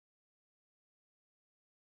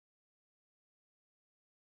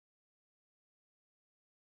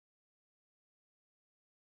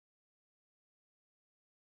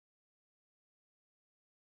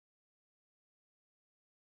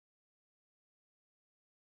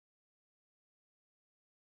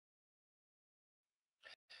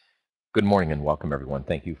Good morning and welcome, everyone.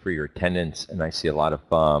 Thank you for your attendance. And I see a lot of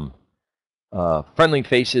friendly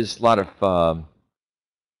faces, a lot of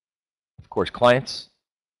course, clients.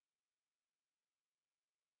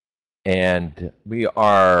 And we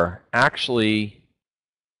are actually,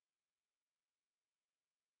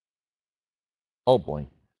 oh boy.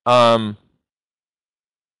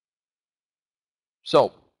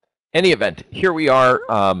 So, any event, here we are.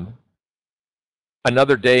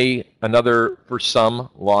 Another day, another, for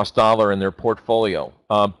some, lost dollar in their portfolio.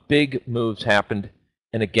 Big moves happened.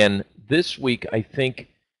 And again, this week, I think,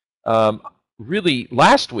 really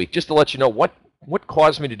last week, just to let you know what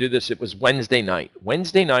caused me to do this, it was Wednesday night.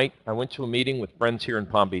 Wednesday night, I went to a meeting with friends here in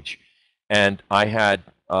Palm Beach, and I had,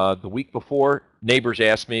 the week before, neighbors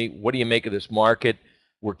asked me, what do you make of this market?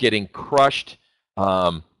 We're getting crushed.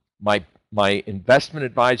 My investment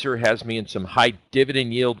advisor has me in some high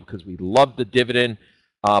dividend yield because we love the dividend,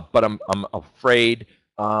 but I'm afraid.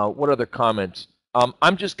 What other comments?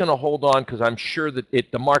 I'm just going to hold on because I'm sure that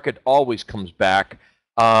the market always comes back.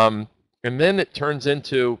 And then it turns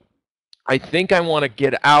into, I think I want to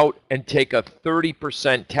get out and take a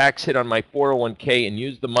 30% tax hit on my 401k and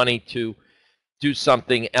use the money to do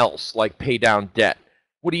something else, like pay down debt.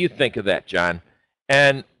 What do you think of that, John?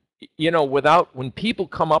 And you know, when people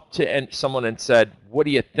come up to someone and said, "What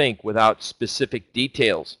do you think?" without specific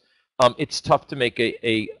details, it's tough to make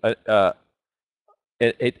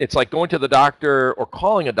it's like going to the doctor or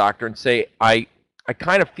calling a doctor and say, I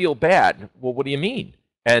kind of feel bad. Well, what do you mean?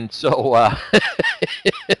 And so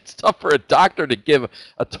it's tough for a doctor to give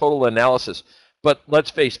a total analysis. But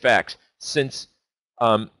let's face facts. Since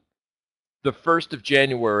the 1st of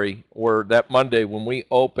January, or that Monday when we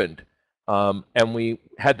opened, and we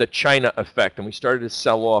had the China effect, and we started to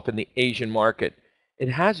sell off in the Asian market, it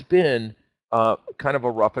has been kind of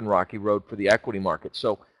a rough and rocky road for the equity market.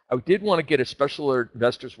 So I did want to get a special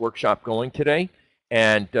investors workshop going today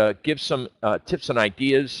and give some tips and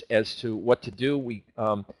ideas as to what to do. We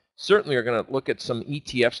certainly are going to look at some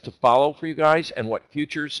ETFs to follow for you guys, and what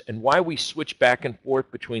futures, and why we switch back and forth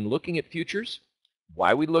between looking at futures,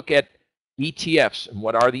 why we look at ETFs. And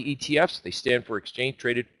what are the ETFs? They stand for exchange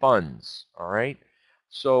traded funds. All right.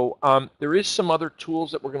 So there is some other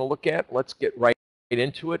tools that we're going to look at. Let's get right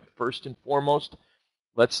into it. First and foremost,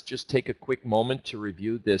 let's just take a quick moment to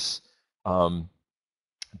review this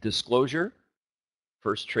disclosure.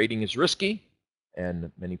 First, trading is risky,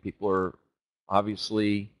 and many people are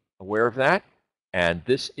obviously aware of that. And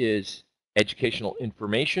this is educational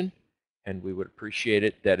information, and we would appreciate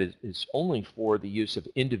it that it is only for the use of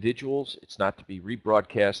individuals. It's not to be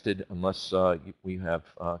rebroadcasted unless we have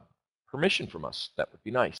permission from us. That would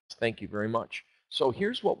be nice. Thank you very much. So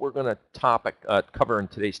here's what we're going to cover in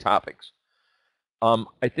today's topics.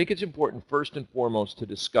 I think it's important first and foremost to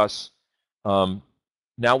discuss.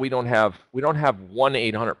 Now we don't have one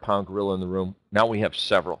 800-pound gorilla in the room. Now we have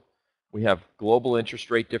several. We have global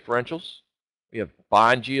interest rate differentials. We have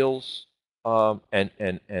bond yields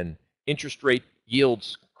and interest rate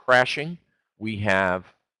yields crashing. We have,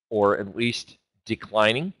 or at least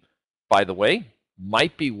declining. By the way,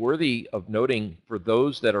 might be worthy of noting for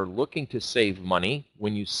those that are looking to save money,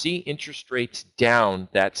 when you see interest rates down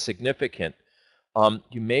that significant,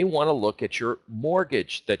 you may want to look at your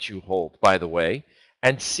mortgage that you hold, by the way,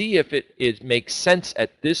 and see if it makes sense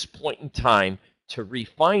at this point in time to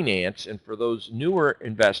refinance. And for those newer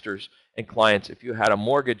investors and clients, if you had a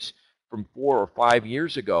mortgage from 4 or 5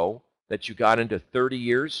 years ago that you got into 30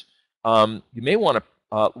 years, you may want to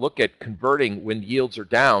look at converting when yields are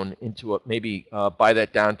down into maybe buy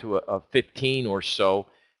that down to a 15 or so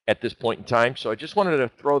at this point in time. So I just wanted to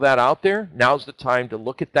throw that out there. Now's the time to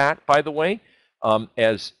look at that, by the way,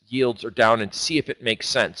 as yields are down, and see if it makes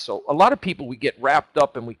sense. So a lot of people, we get wrapped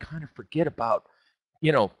up and we kind of forget about,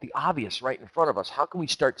 you know, the obvious right in front of us. How can we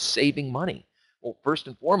start saving money? Well, first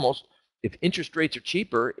and foremost, if interest rates are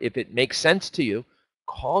cheaper, if it makes sense to you,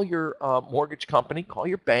 call your mortgage company, call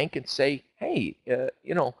your bank and say, hey,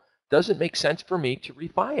 you know, does it make sense for me to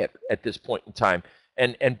refi it at this point in time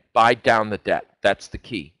and buy down the debt? That's the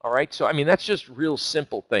key. All right. So, I mean, that's just real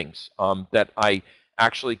simple things that I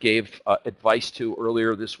actually gave advice to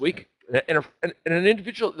earlier this week. And an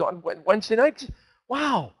individual on Wednesday night,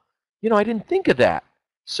 wow, you know, I didn't think of that.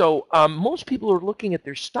 So most people are looking at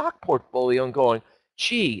their stock portfolio and going,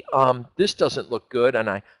 gee, this doesn't look good, and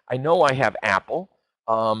I know I have Apple.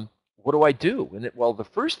 What do I do? And well, the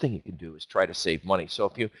first thing you can do is try to save money. So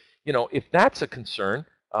if you know, if that's a concern,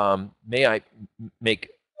 may I make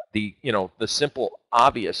the simple,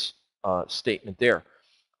 obvious statement there.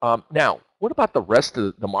 Now, what about the rest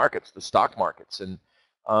of the markets, the stock markets? And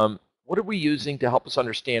what are we using to help us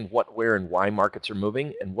understand what, where, and why markets are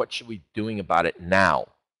moving, and what should we be doing about it now,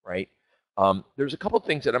 right? There's a couple of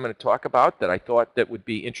things that I'm going to talk about that I thought that would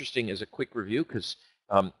be interesting as a quick review, because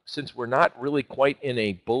since we're not really quite in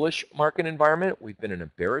a bullish market environment, we've been in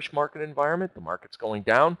a bearish market environment. The market's going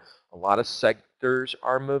down. A lot of sectors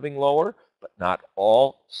are moving lower, but not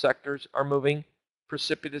all sectors are moving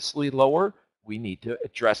precipitously lower. We need to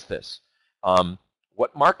address this.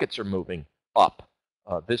 What markets are moving up?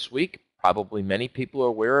 This week, probably many people are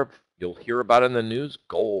aware of, you'll hear about in the news,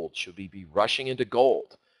 gold. Should we be rushing into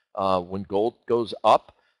gold? When gold goes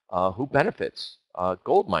up, who benefits?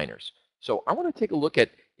 Gold miners. So I want to take a look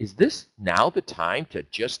at, is this now the time to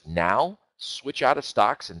just now switch out of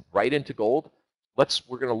stocks and right into gold?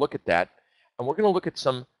 We're going to look at that, and we're going to look at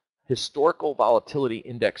some historical volatility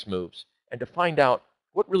index moves and to find out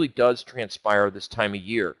what really does transpire this time of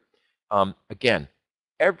year. Again,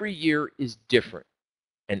 every year is different,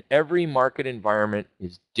 and every market environment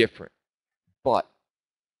is different, but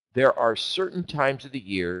there are certain times of the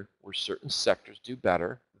year where certain sectors do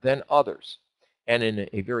better than others. And in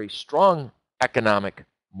a very strong economic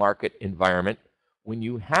market environment, when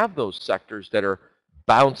you have those sectors that are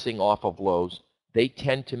bouncing off of lows, they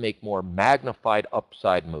tend to make more magnified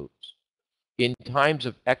upside moves. In times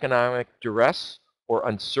of economic duress or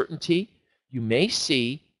uncertainty, you may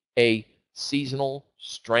see a seasonal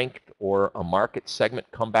strength or a market segment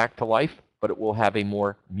come back to life, but it will have a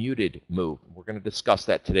more muted move. We're going to discuss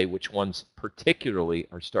that today, which ones particularly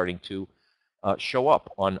are starting to show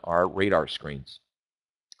up on our radar screens.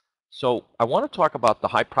 So I want to talk about the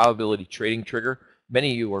high probability trading trigger.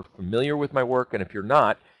 Many of you are familiar with my work, and if you're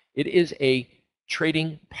not, it is a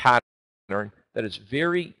trading pattern that is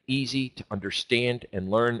very easy to understand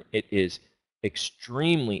and learn. It is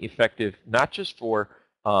extremely effective, not just for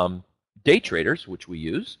day traders, which we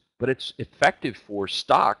use, but it's effective for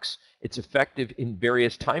stocks. It's effective in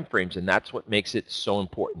various time frames, and that's what makes it so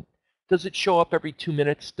important. Does it show up every 2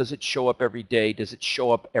 minutes? Does it show up every day? Does it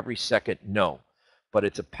show up every second? No. But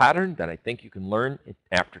it's a pattern that I think you can learn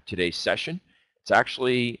after today's session. It's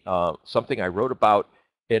actually something I wrote about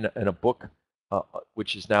in a book,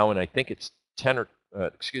 which is now, and I think it's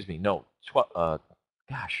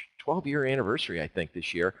 12-year anniversary, I think,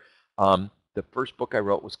 this year. The first book I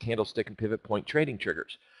wrote was Candlestick and Pivot Point Trading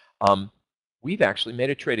Triggers. We've actually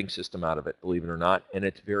made a trading system out of it, believe it or not, and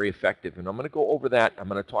it's very effective. And I'm going to go over that. I'm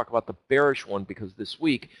going to talk about the bearish one because this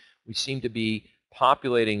week we seem to be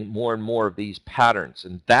populating more and more of these patterns.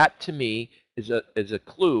 And that, to me, is a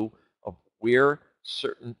clue of where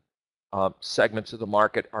certain segments of the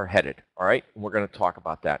market are headed. All right, and we're going to talk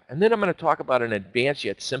about that. And then I'm going to talk about an advanced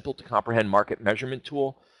yet simple to comprehend market measurement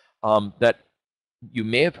tool that you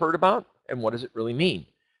may have heard about, and what does it really mean?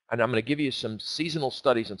 And I'm going to give you some seasonal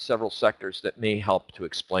studies in several sectors that may help to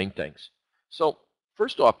explain things. So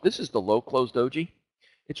first off, this is the low close doji.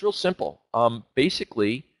 It's real simple.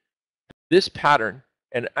 Basically, this pattern,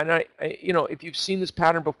 and I if you've seen this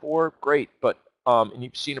pattern before, great. But and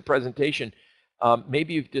you've seen a presentation,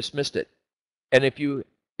 maybe you've dismissed it. And if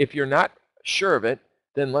you're not sure of it,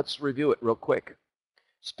 then let's review it real quick.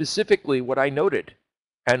 Specifically, what I noted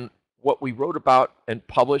and what we wrote about and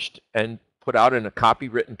published and put out in a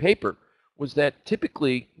copywritten paper was that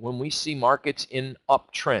typically when we see markets in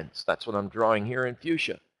uptrends, that's what I'm drawing here in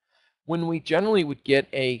fuchsia, when we generally would get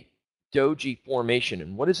a doji formation.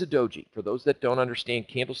 And what is a doji? For those that don't understand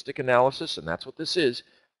candlestick analysis, and that's what this is,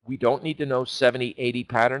 we don't need to know 70, 80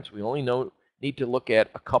 patterns. We only need to look at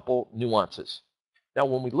a couple nuances. Now,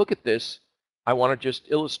 when we look at this, I want to just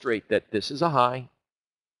illustrate that this is a high,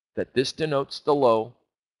 that this denotes the low,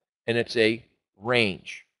 and it's a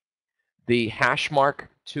range. The hash mark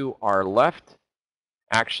to our left,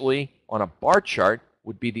 actually on a bar chart,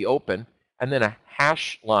 would be the open, and then a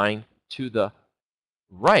hash line to the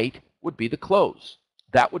right would be the close.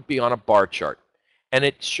 That would be on a bar chart. And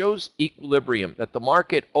it shows equilibrium, that the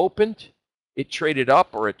market opened, it traded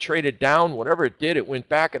up or it traded down, whatever it did, it went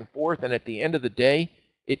back and forth, and at the end of the day,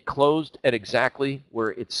 it closed at exactly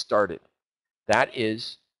where it started. That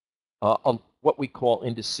is what we call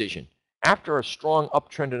indecision. After a strong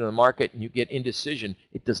uptrend in the market and you get indecision,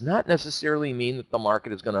 it does not necessarily mean that the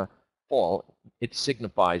market is going to fall. It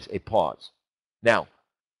signifies a pause. Now,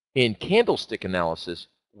 in candlestick analysis,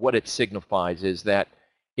 what it signifies is that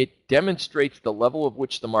it demonstrates the level of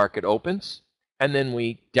which the market opens, and then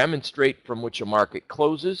we demonstrate from which a market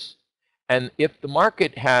closes. And if the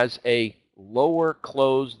market has a lower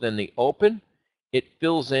close than the open, it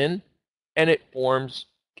fills in and it forms.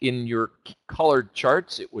 In your colored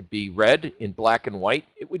charts, it would be red. In black and white,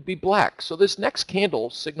 it would be black. So this next candle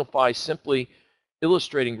signifies simply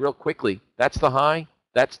illustrating real quickly, that's the high,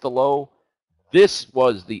 That's the low. This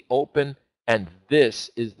was the open, and this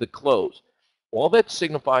is the close. All that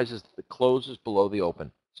signifies is that the close is below the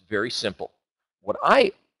open. It's very simple. What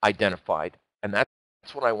I identified, and that's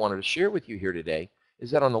what I wanted to share with you here today,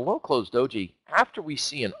 is that on the low close doji, after we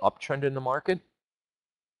see an uptrend in the market,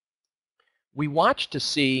 we watch to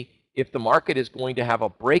see if the market is going to have a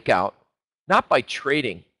breakout, not by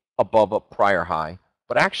trading above a prior high,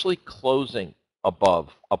 but actually closing above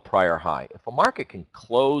a prior high. If a market can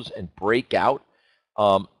close and break out,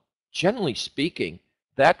 generally speaking,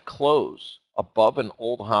 that close above an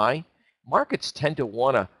old high, markets tend to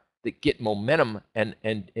want to get momentum, and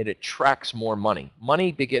it attracts more money.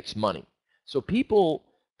 Money begets money. So people,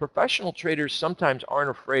 professional traders, sometimes aren't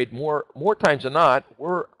afraid. More times than not,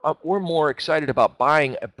 we're more excited about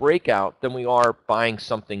buying a breakout than we are buying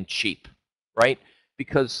something cheap, right?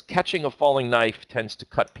 Because catching a falling knife tends to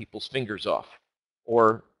cut people's fingers off,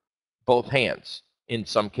 or both hands in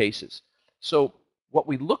some cases. So what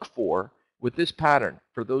we look for with this pattern,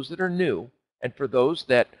 for those that are new, and for those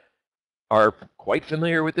that are quite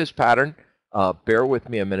familiar with this pattern, bear with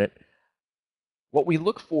me a minute. What we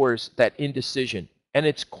look for is that indecision. And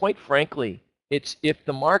it's quite frankly, it's if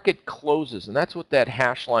the market closes, and that's what that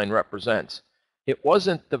hash line represents. It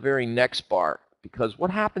wasn't the very next bar, because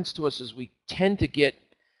what happens to us is we tend to get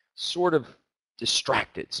sort of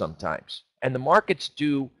distracted sometimes. And the markets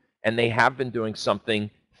do, and they have been doing something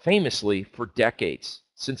famously for decades,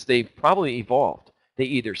 since they've probably evolved. They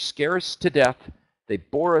either scare us to death, they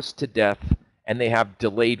bore us to death, and they have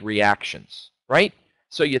delayed reactions, right?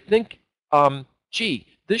 So you think, gee,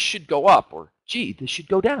 this should go up, or gee, this should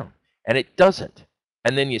go down, and it doesn't.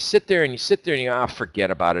 And then you sit there and you go, forget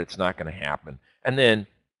about it, it's not going to happen. And then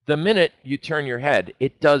the minute you turn your head,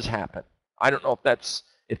 it does happen. I don't know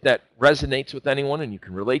if that resonates with anyone and you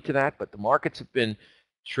can relate to that, but the markets have been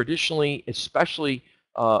traditionally, especially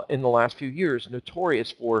in the last few years,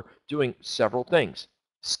 notorious for doing several things.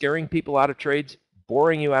 Scaring people out of trades,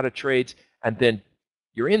 boring you out of trades, and then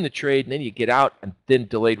you're in the trade, and then you get out, and then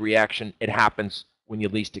delayed reaction. It happens when you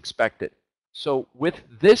least expect it. So with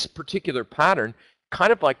this particular pattern,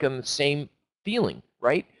 kind of like on the same feeling,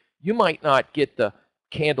 right? You might not get the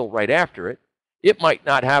candle right after it. It might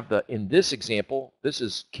not have the, in this example, this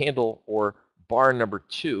is candle or bar number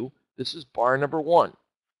 2. This is bar number 1.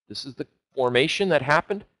 This is the formation that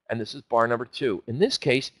happened, and this is bar number 2. In this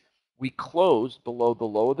case, we closed below the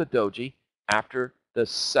low of the doji after the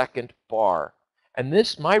second bar. And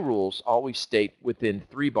this, my rules always state within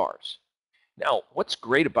 3 bars. Now, what's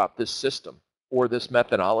great about this system or this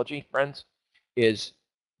methodology, friends, is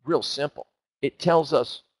real simple. It tells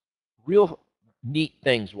us real neat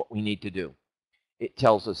things what we need to do. It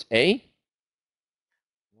tells us, A,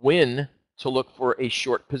 when to look for a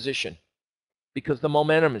short position because the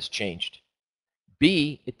momentum has changed.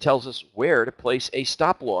 B, it tells us where to place a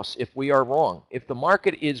stop loss if we are wrong. If the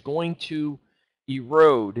market is going to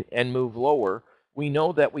erode and move lower, we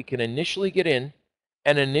know that we can initially get in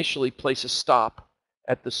and initially place a stop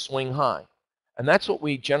at the swing high. And that's what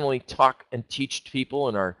we generally talk and teach people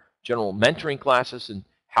in our general mentoring classes, and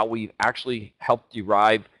how we've actually helped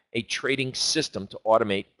derive a trading system to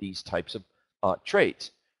automate these types of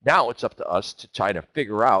trades. Now it's up to us to try to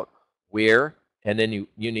figure out where, and then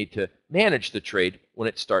you need to manage the trade when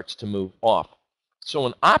it starts to move off. So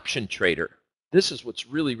an option trader, this is what's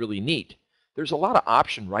really, really neat. There's a lot of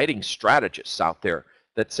option writing strategists out there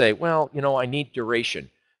that say, well, I need duration.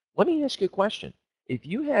 Let me ask you a question. If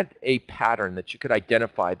you had a pattern that you could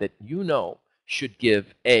identify that should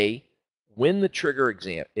give A, when the trigger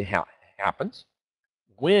happens,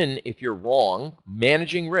 when, if you're wrong,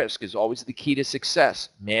 managing risk is always the key to success.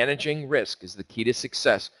 Managing risk is the key to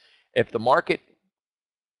success. If the market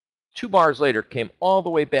 2 bars later came all the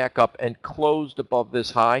way back up and closed above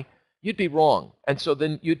this high, you'd be wrong. And so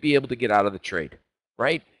then you'd be able to get out of the trade,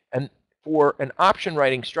 right? And for an option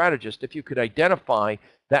writing strategist, if you could identify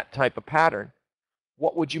that type of pattern,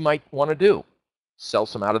 what would you might want to do? Sell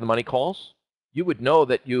some out of the money calls? You would know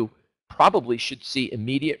that you probably should see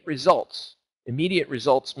immediate results. Immediate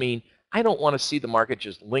results mean I don't want to see the market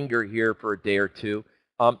just linger here for a day or two.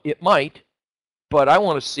 It might, but I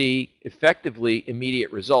want to see effectively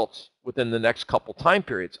immediate results within the next couple time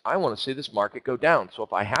periods. I want to see this market go down. So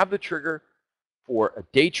if I have the trigger for a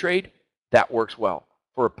day trade, that works well.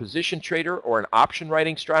 For a position trader or an option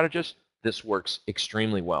writing strategist, this works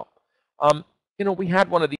extremely well. We had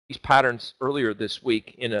one of these patterns earlier this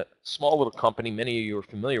week in a small little company. Many of you are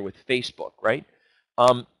familiar with Facebook, right?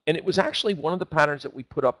 And it was actually one of the patterns that we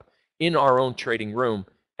put up in our own trading room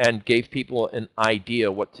and gave people an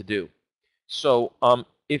idea what to do. So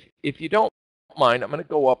if you don't mind, I'm going to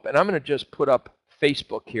go up and I'm going to just put up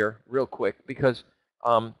Facebook here real quick because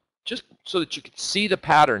just so that you could see the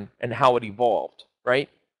pattern and how it evolved, right?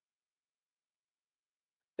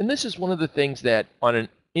 And this is one of the things that on an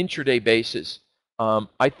intraday basis,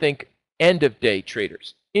 I think end-of-day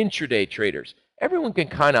traders, intraday traders, everyone can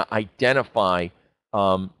kind of identify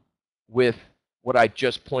with what I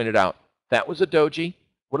just pointed out. That was a doji.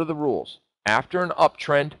 What are the rules? After an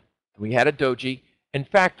uptrend, we had a doji. In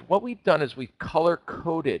fact, what we've done is we've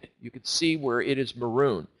color-coded. You can see where it is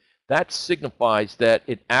maroon. That signifies that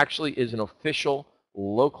it actually is an official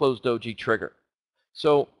low-close doji trigger.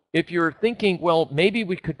 So if you're thinking, well, maybe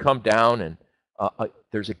we could come down and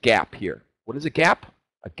there's a gap here. What is a gap?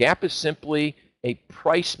 A gap is simply a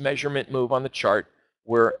price measurement move on the chart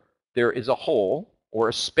where there is a hole or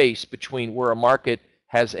a space between where a market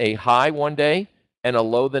has a high one day and a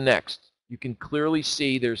low the next. You can clearly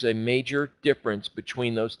see there's a major difference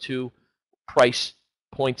between those two price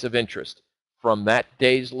points of interest. From that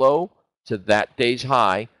day's low to that day's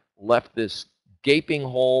high, left this gaping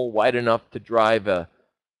hole wide enough to drive a,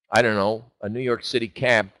 I don't know, a New York City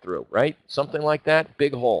cab through, right? Something like that,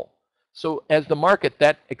 big hole. So as the market,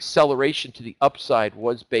 that acceleration to the upside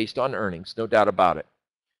was based on earnings, no doubt about it.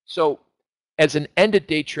 So as an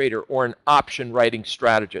end-of-day trader or an option writing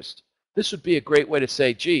strategist, this would be a great way to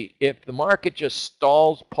say, gee, if the market just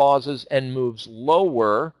stalls, pauses, and moves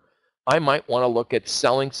lower, I might want to look at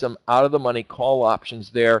selling some out-of-the-money call options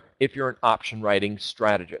there if you're an option writing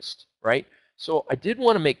strategist, right? So I did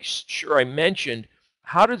want to make sure I mentioned,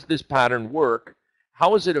 how does this pattern work?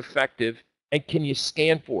 How is it effective? And can you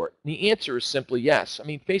scan for it? And the answer is simply yes. I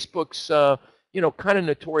mean, Facebook's kind of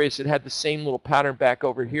notorious. It had the same little pattern back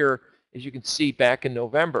over here, as you can see back in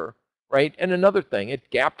November, right? And another thing, it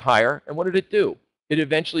gapped higher, and what did it do? It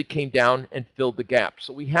eventually came down and filled the gap.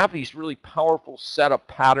 So we have these really powerful setup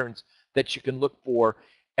patterns that you can look for,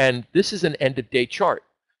 and this is an end-of-day chart.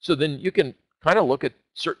 So then you can kind of look at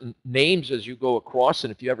certain names as you go across,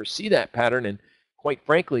 and if you ever see that pattern, and quite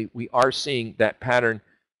frankly, we are seeing that pattern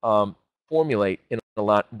formulate in a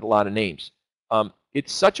lot of names.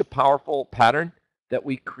 It's such a powerful pattern that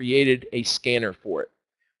we created a scanner for it.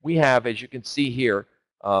 We have, as you can see here,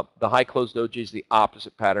 the high closed doji is the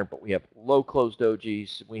opposite pattern, but we have low closed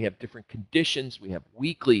dojis. We have different conditions. We have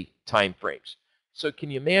weekly time frames. So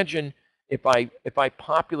can you imagine if I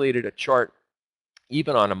populated a chart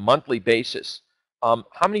even on a monthly basis? How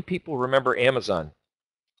many people remember Amazon?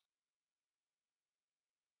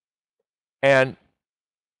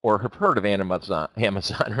 Or have heard of Amazon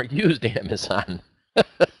or used Amazon?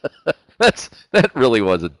 That really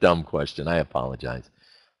was a dumb question. I apologize.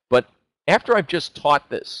 But after I've just taught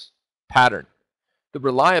this pattern, the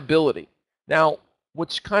reliability. Now,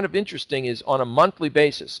 what's kind of interesting is on a monthly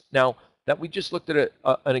basis. Now, that we just looked at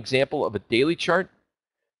an example of a daily chart,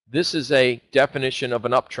 this is a definition of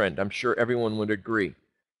an uptrend. I'm sure everyone would agree.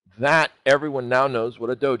 That everyone now knows what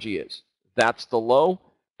a doji is. That's the low,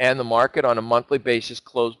 and the market on a monthly basis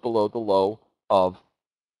closed below the low of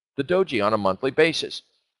the doji on a monthly basis.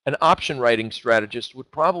 An option writing strategist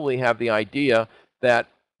would probably have the idea that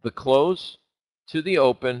the close to the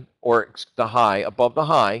open, or the high, above the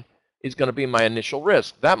high, is going to be my initial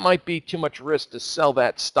risk. That might be too much risk to sell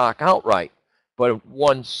that stock outright, but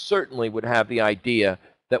one certainly would have the idea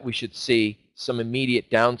that we should see some immediate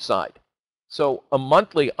downside. So a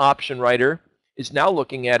monthly option writer is now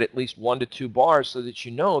looking at least 1 to 2 bars so that you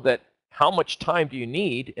know that how much time do you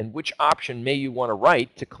need and which option may you want to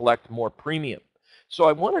write to collect more premium. So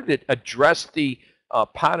I wanted to address the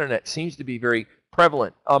pattern that seems to be very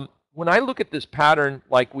prevalent. When I look at this pattern,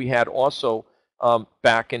 like we had also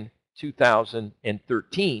back in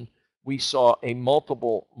 2013, we saw a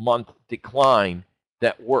multiple month decline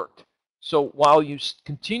that worked. So while you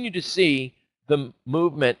continue to see the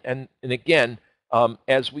movement, and again,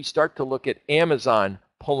 as we start to look at Amazon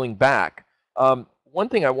pulling back, one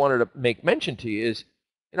thing I wanted to make mention to you is,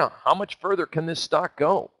 how much further can this stock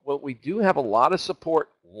go? Well, we do have a lot of support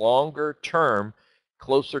longer term,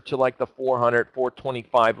 closer to like the 400,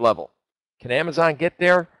 425 level. Can Amazon get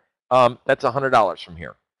there? That's $100 from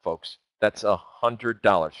here, folks. That's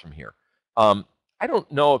 $100 from here. I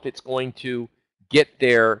don't know if it's going to get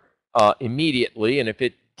there immediately, and if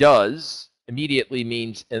it does, immediately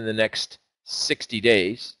means in the next 60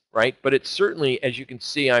 days, right? But it's certainly, as you can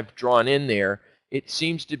see, I've drawn in there, it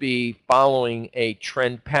seems to be following a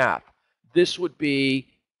trend path. This would be,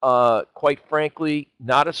 quite frankly,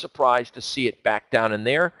 not a surprise to see it back down in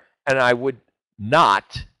there, and I would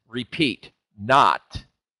not, repeat, not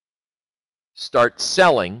start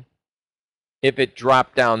selling if it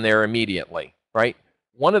dropped down there immediately, right?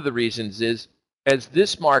 One of the reasons is, as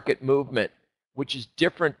this market movement, which is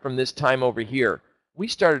different from this time over here, we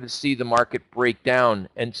started to see the market break down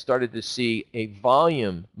and started to see a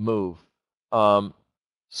volume move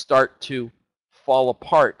start to fall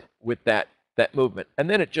apart with that movement. And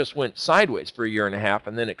then it just went sideways for a year and a half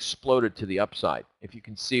and then exploded to the upside, if you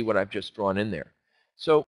can see what I've just drawn in there.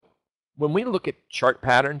 So when we look at chart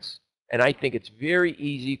patterns, and I think it's very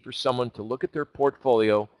easy for someone to look at their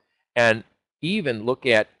portfolio and even look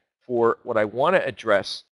at, for what I want to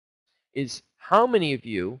address is how many of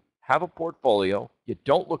you have a portfolio, you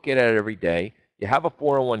don't look at it every day, you have a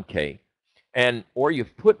 401k, or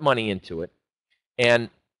you've put money into it, and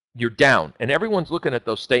you're down. And everyone's looking at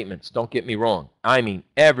those statements, don't get me wrong. I mean,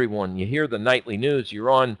 everyone, you hear the nightly news,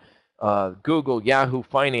 you're on Google, Yahoo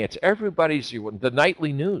Finance, everybody's the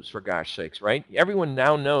nightly news, for gosh sakes, right? Everyone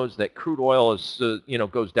now knows that crude oil is,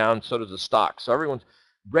 goes down, so does the stock. So everyone's,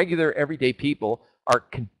 regular everyday people are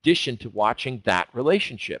conditioned to watching that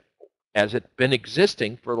relationship as it's been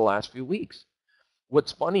existing for the last few weeks.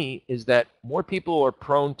 What's funny is that more people are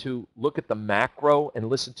prone to look at the macro and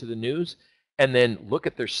listen to the news and then look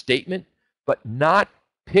at their statement, but not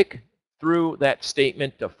pick through that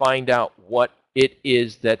statement to find out what it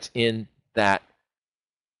is that's in that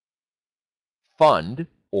fund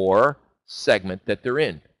or segment that they're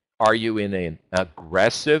in. Are you in an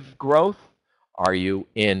aggressive growth? Are you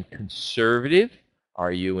in conservative?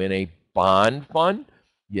 Are you in a bond fund?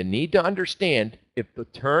 You need to understand, if the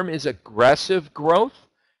term is aggressive growth,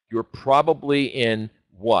 you're probably in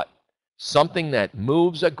what? Something that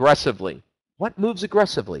moves aggressively. What moves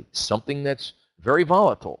aggressively? Something that's very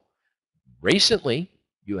volatile. Recently,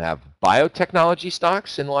 you have biotechnology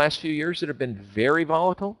stocks in the last few years that have been very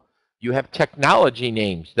volatile. You have technology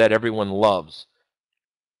names that everyone loves.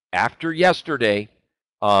 After yesterday,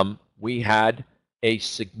 we had a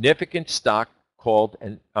significant stock called,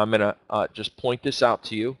 and I'm going to just point this out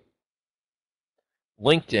to you,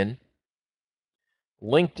 LinkedIn.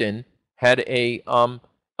 LinkedIn had a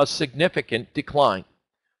significant decline.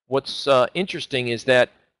 What's interesting is that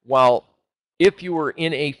while if you were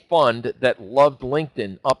in a fund that loved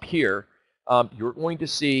LinkedIn up here, you're going to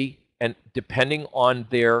see, and depending on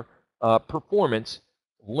their performance,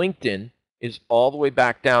 LinkedIn is all the way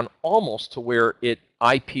back down almost to where it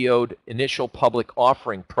IPO'd initial public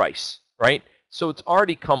offering price, right? So it's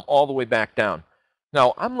already come all the way back down.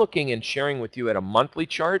 Now, I'm looking and sharing with you at a monthly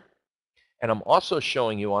chart, and I'm also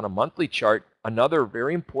showing you on a monthly chart another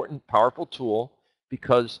very important, powerful tool,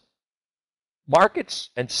 because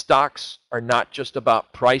markets and stocks are not just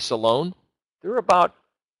about price alone. They're about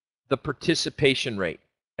the participation rate,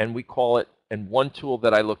 and we call it, and one tool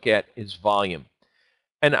that I look at is volume.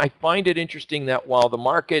 And I find it interesting that while the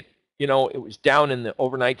market, it was down in the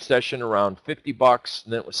overnight session around 50 bucks,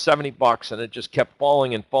 and then it was 70 bucks, and it just kept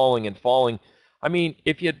falling and falling and falling. I mean,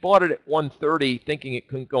 if you had bought it at 130 thinking it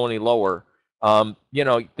couldn't go any lower, then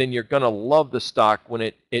you're going to love the stock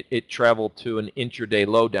when it traveled to an intraday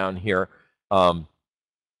low down here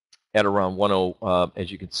at around 10,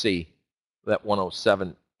 as you can see, that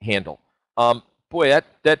 107 handle. Boy,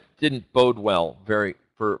 that didn't bode well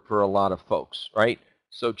for a lot of folks, right?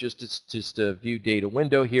 So just a view data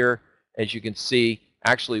window here, as you can see,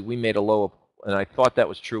 actually we made a low of, and I thought that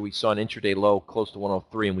was true, we saw an intraday low close to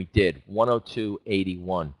 103, and we did,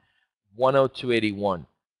 102.81. 102.81.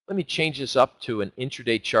 Let me change this up to an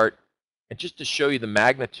intraday chart, and just to show you the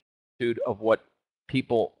magnitude of what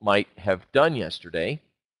people might have done yesterday.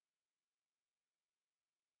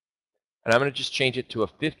 And I'm going to just change it to a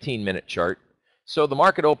 15-minute chart. So the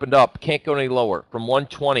market opened up, can't go any lower, from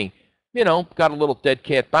 120, got a little dead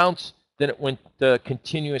cat bounce, then it went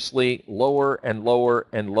continuously lower and lower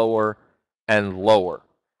and lower and lower.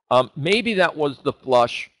 Maybe that was the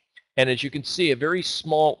flush, and as you can see, a very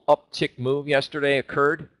small uptick move yesterday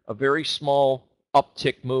occurred. A very small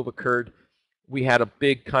uptick move occurred. We had a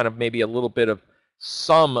big kind of maybe a little bit of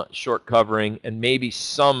some short covering and maybe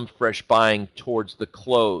some fresh buying towards the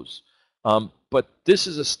close. But this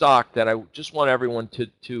is a stock that I just want everyone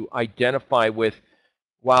to identify with.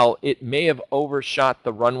 While it may have overshot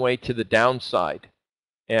the runway to the downside,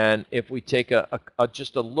 and if we take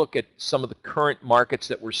just a look at some of the current markets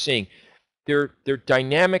that we're seeing, they're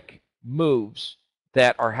dynamic moves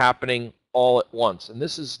that are happening all at once. And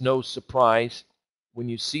this is no surprise when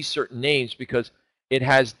you see certain names, because it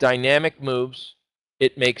has dynamic moves,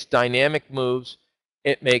 it makes dynamic moves,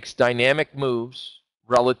 it makes dynamic moves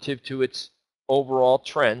relative to its overall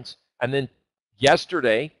trends. And then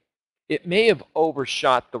yesterday, it may have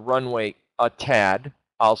overshot the runway a tad,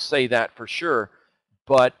 I'll say that for sure,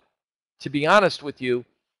 but to be honest with you,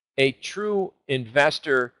 a true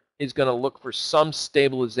investor is going to look for some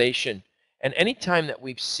stabilization. And anytime that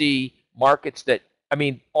we see markets that,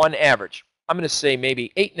 on average, I'm going to say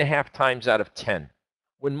maybe 8.5 times out of 10.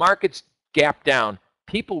 When markets gap down,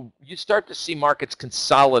 you start to see markets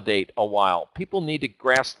consolidate a while. People need to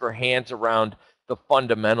grasp their hands around the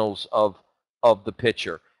fundamentals of the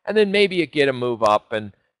picture. And then maybe you get a move up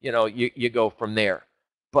and you go from there.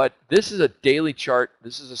 But this is a daily chart.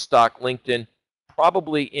 This is a stock linked in,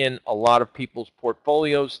 probably in a lot of people's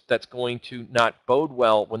portfolios. That's going to not bode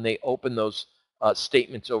well when they open those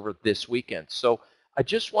statements over this weekend. So I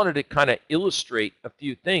just wanted to kind of illustrate a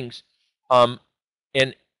few things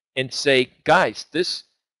and say, guys, this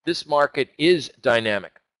market is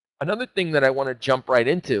dynamic. Another thing that I want to jump right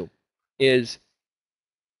into is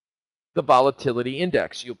the volatility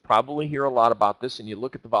index. You'll probably hear a lot about this, and you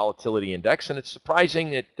look at the volatility index, and it's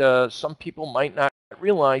surprising that some people might not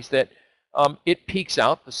realize that it peaks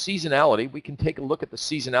out. The seasonality, we can take a look at the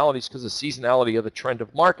seasonalities because the seasonality of the trend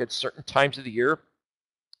of markets, certain times of the year,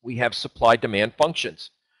 we have supply-demand functions.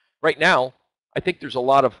 Right now, I think there's a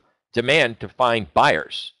lot of demand to find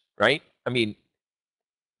buyers, right? I mean,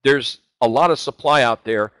 there's a lot of supply out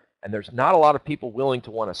there, and there's not a lot of people willing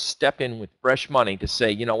to want to step in with fresh money to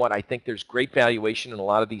say, you know what, I think there's great valuation in a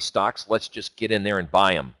lot of these stocks. Let's just get in there and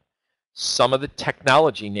buy them. Some of the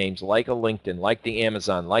technology names, like a LinkedIn, like the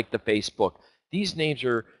Amazon, like the Facebook, these names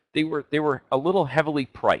they were a little heavily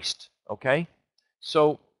priced. Okay,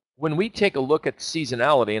 so when we take a look at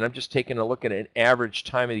seasonality, and I'm just taking a look at an average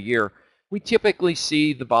time of the year, we typically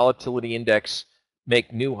see the volatility index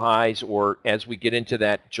make new highs, or as we get into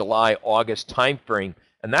that July, August time frame,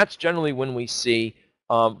 and that's generally when we see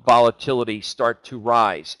volatility start to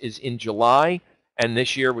rise, is in July, and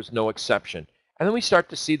this year was no exception. And then we start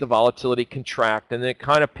to see the volatility contract, and then it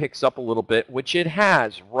kind of picks up a little bit, which it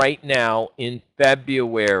has right now in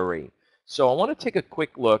February. So I want to take a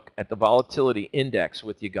quick look at the volatility index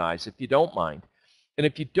with you guys, if you don't mind. And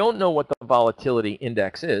if you don't know what the volatility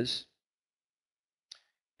index is,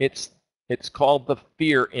 it's called the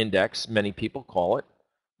fear index, many people call it.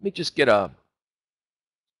 Let me just get a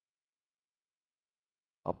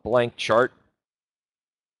blank chart.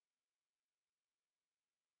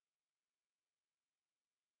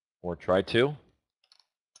 Or try to.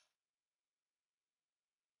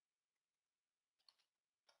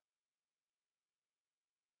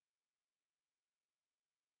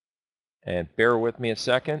 And bear with me a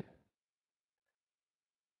second.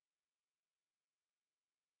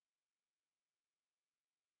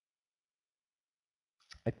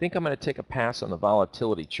 I think I'm going to take a pass on the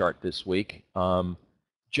volatility chart this week,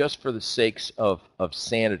 just for the sakes of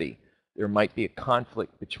sanity. There might be a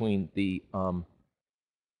conflict between the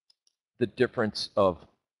difference of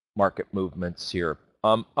market movements here.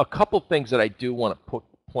 A couple things that I do want to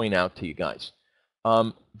point out to you guys.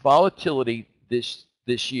 Volatility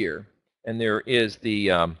this year, and there is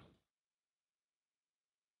the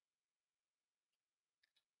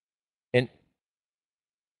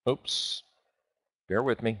oops, bear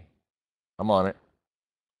with me, I'm on it.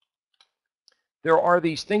 There are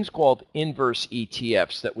these things called inverse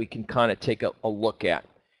ETFs that we can kind of take a look at.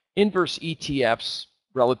 Inverse ETFs,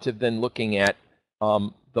 relative then looking at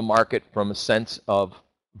the market from a sense of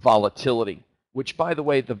volatility, which, by the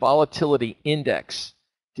way, the volatility index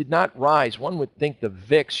did not rise. One would think the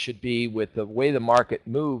VIX should be, with the way the market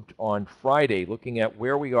moved on Friday, looking at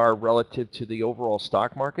where we are relative to the overall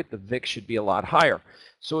stock market, the VIX should be a lot higher.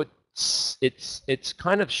 So it's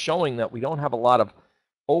kind of showing that we don't have a lot of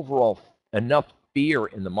overall enough fear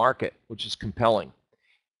in the market, which is compelling.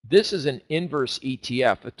 This is an inverse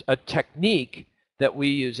ETF, a technique that we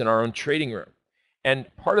use in our own trading room. And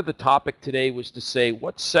part of the topic today was to say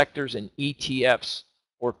what sectors and ETFs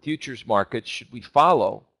or futures markets should we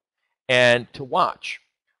follow and to watch.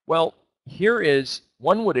 Well, here is,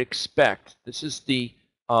 one would expect, this is the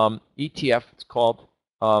ETF, it's called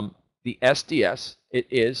the SDS. It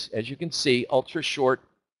is, as you can see, ultra short.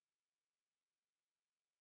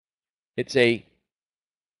 It's a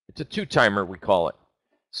two-timer, we call it.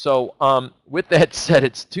 So with that said,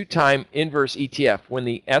 it's two-time inverse ETF. When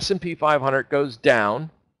the S&P 500 goes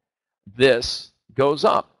down, this goes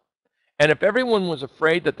up. And if everyone was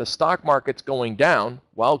afraid that the stock market's going down,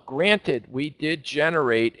 well, granted, we did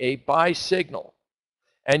generate a buy signal.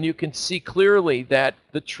 And you can see clearly that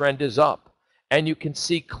the trend is up. And you can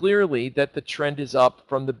see clearly that the trend is up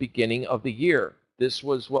from the beginning of the year. This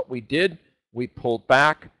was what we did. We pulled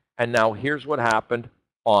back. And now here's what happened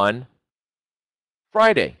on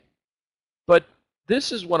Friday. But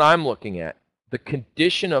this is what I'm looking at, the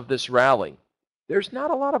condition of this rally. There's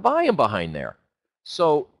not a lot of volume behind there.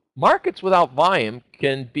 So markets without volume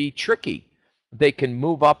can be tricky. They can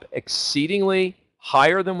move up exceedingly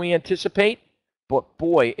higher than we anticipate, But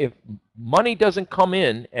boy, if money doesn't come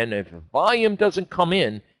in and if volume doesn't come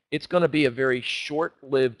in, it's going to be a very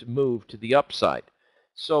short-lived move to the upside.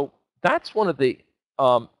 So that's one of the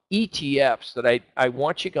ETFs that I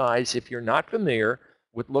want you guys, if you're not familiar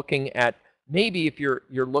with looking at, maybe if you're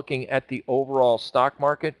looking at the overall stock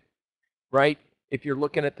market, right? If you're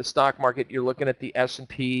looking at the stock market, you're looking at the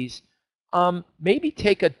S&Ps, maybe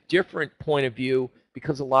take a different point of view,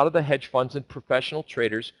 because a lot of the hedge funds and professional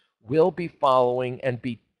traders will be following and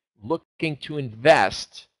be looking to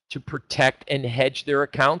invest to protect and hedge their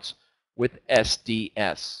accounts with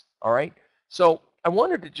SDS, all right? So I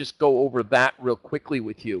wanted to just go over that real quickly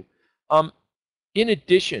with you. In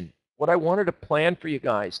addition, what I wanted to plan for you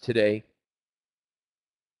guys today,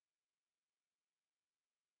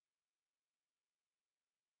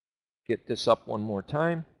 get this up one more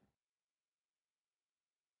time.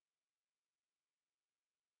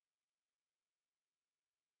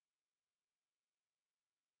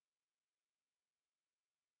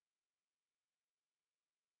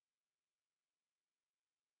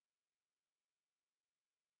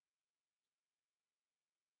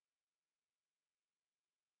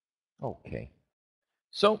 Okay.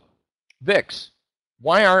 So, VIX,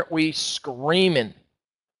 why aren't we screaming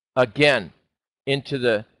again into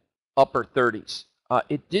the upper 30s?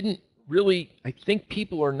 It didn't really, I think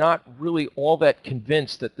people are not really all that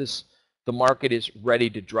convinced that the market is ready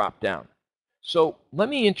to drop down. So let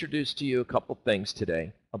me introduce to you a couple things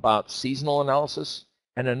today about seasonal analysis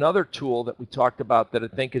and another tool that we talked about that I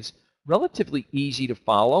think is relatively easy to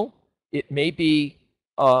follow. It may be,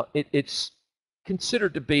 it's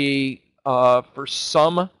considered to be, for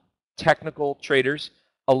some technical traders,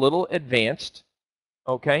 a little advanced,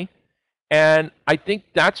 okay? And I think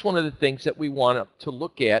that's one of the things that we want to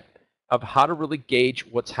look at of how to really gauge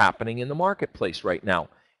what's happening in the marketplace right now.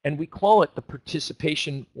 And we call it the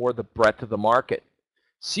participation or the breadth of the market.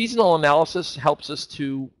 Seasonal analysis helps us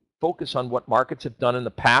to focus on what markets have done in the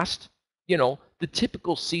past, you know, the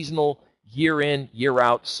typical seasonal year in, year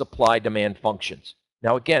out supply-demand functions.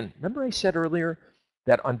 Now again, remember I said earlier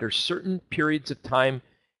that under certain periods of time,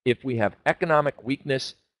 if we have economic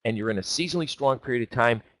weakness and you're in a seasonally strong period of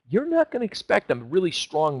time, you're not going to expect a really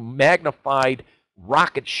strong, magnified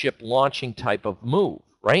rocket ship launching type of move,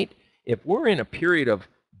 right? If we're in a period of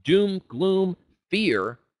doom, gloom,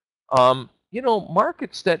 fear, you know,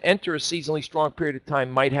 markets that enter a seasonally strong period of time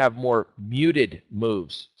might have more muted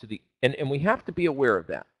moves to the, and we have to be aware of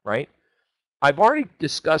that, right? I've already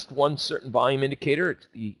discussed one certain volume indicator, it's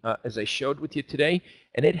the, as I showed with you today,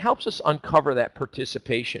 and it helps us uncover that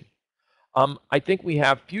participation. I think we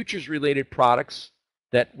have futures-related products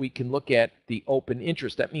that we can look at the open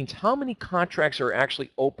interest. That means how many contracts are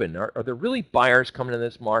actually open? Are there really buyers coming in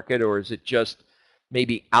this market, or is it just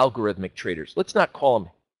maybe algorithmic traders? Let's not call them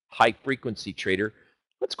high-frequency trader.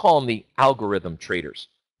 Let's call them the algorithm traders.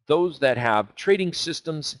 Those that have trading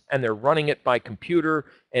systems and they're running it by computer,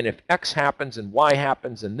 and if X happens and Y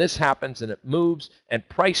happens and this happens and it moves and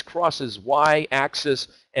price crosses Y axis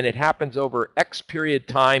and it happens over X period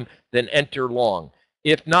time, then enter long.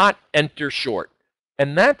 If not, enter short.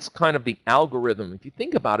 And that's kind of the algorithm. If you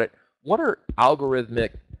think about it, what are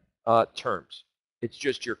algorithmic terms? It's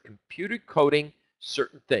just your computer coding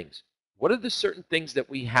certain things. What are the certain things that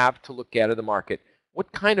we have to look at in the market?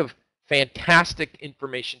 What kind of fantastic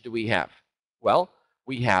information do we have? Well,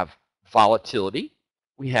 we have volatility.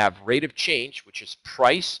 We have rate of change, which is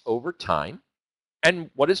price over time. And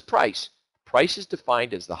what is price? Price is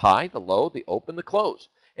defined as the high, the low, the open, the close.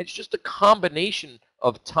 It's just a combination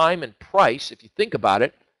of time and price, if you think about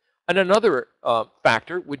it. And another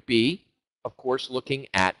factor would be, of course, looking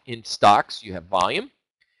at in stocks, you have volume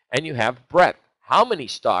and you have breadth. How many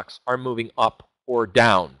stocks are moving up or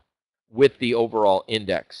down with the overall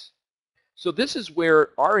index? So this is where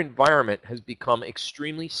our environment has become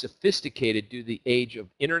extremely sophisticated due to the age of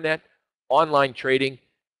internet, online trading,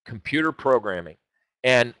 computer programming.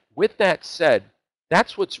 And with that said,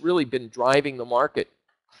 that's what's really been driving the market.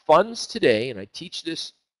 Funds today, and I teach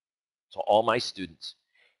this to all my students,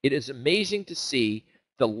 it is amazing to see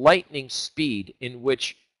the lightning speed in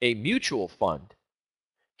which a mutual fund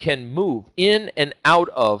can move in and out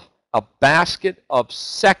of a basket of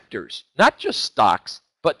sectors, not just stocks,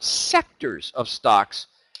 but sectors of stocks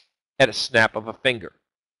at a snap of a finger.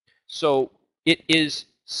 So it is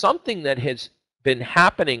something that has been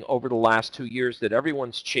happening over the last 2 years that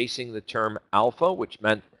everyone's chasing the term alpha, which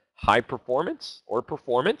meant high performance, or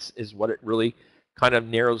performance is what it really kind of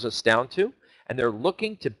narrows us down to. And they're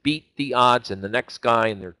looking to beat the odds and the next guy,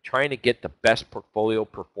 and they're trying to get the best portfolio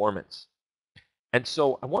performance. And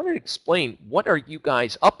so I wanted to explain what are you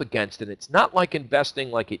guys up against, and it's not like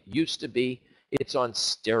investing like it used to be. it's on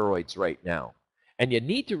steroids right now. And you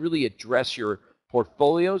need to really address your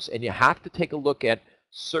portfolios, and you have to take a look at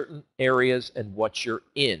certain areas and what you're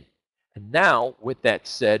in. And now, with that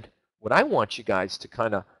said, what I want you guys to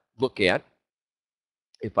kind of look at,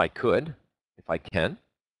 if I can,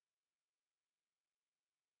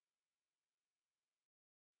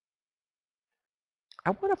 I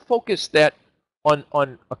want to focus that on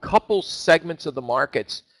a couple segments of the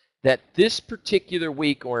markets that this particular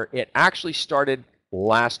week, or it actually started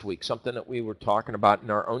last week, something that we were talking about in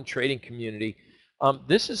our own trading community.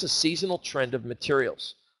 This is a seasonal trend of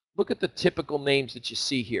materials. Look at the typical names that you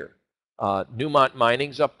see here. Newmont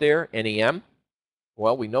Mining's up there, NEM.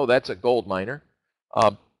 Well, we know that's a gold miner.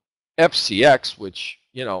 FCX, which,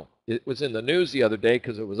 you know, it was in the news the other day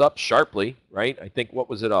because it was up sharply, right? I think, what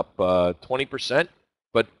was it up, 20%?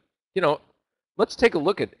 But, you know, let's take a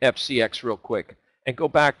look at FCX real quick and go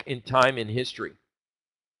back in time in history.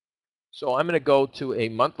 So I'm going to go to a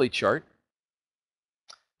monthly chart,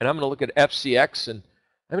 and I'm going to look at FCX, and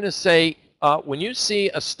I'm going to say, when you see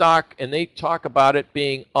a stock and they talk about it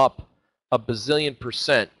being up a bazillion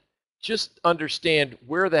 %, just understand,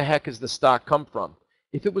 where the heck has the stock come from?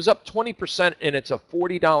 If it was up 20% and it's a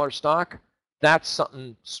 $40 stock, that's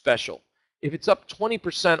something special. If it's up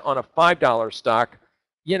 20% on a $5 stock,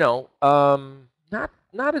 you know,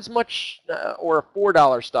 not as much, or a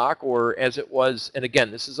 $4 stock, or as it was, and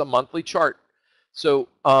again, this is a monthly chart. So,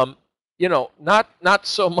 you know, not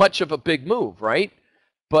so much of a big move, right?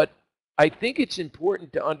 But I think it's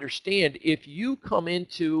important to understand, if you come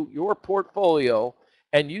into your portfolio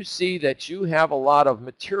and you see that you have a lot of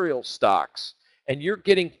material stocks and you're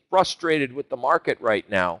getting frustrated with the market right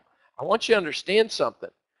now, I want you to understand something.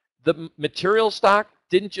 The material stock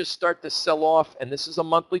didn't just start to sell off, and this is a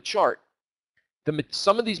monthly chart.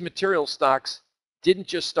 Some of these material stocks didn't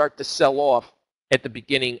just start to sell off at the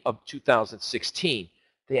beginning of 2016.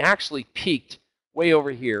 They actually peaked way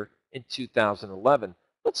over here in 2011.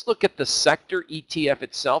 Let's look at the sector ETF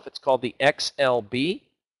itself. It's called the XLB.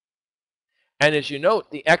 And as you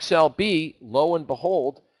note, the XLB, lo and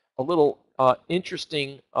behold, a little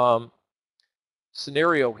interesting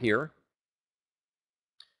scenario here.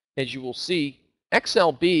 As you will see,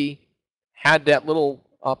 XLB had that little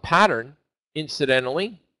pattern.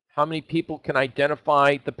 Incidentally, how many people can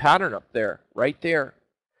identify the pattern up there? Right there.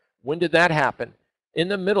 When did that happen? In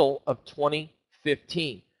the middle of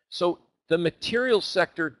 2015. So the material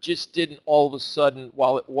sector just didn't all of a sudden,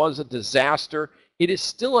 while it was a disaster, it is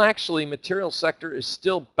still actually, material sector is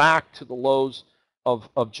still back to the lows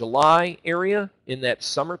of July area in that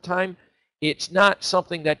summertime. It's not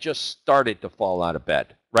something that just started to fall out of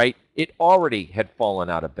bed, right? It already had fallen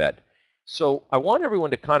out of bed. So I want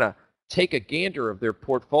everyone to kind of take a gander of their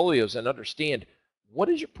portfolios and understand, what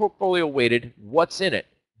is your portfolio weighted, what's in it.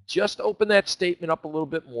 Just open that statement up a little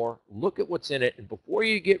bit more, look at what's in it, and before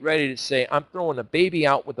you get ready to say, I'm throwing the baby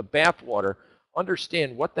out with the bathwater,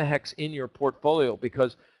 understand what the heck's in your portfolio,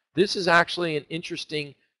 because this is actually an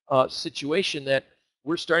interesting situation that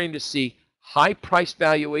we're starting to see high price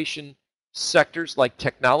valuation sectors like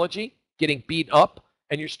technology getting beat up,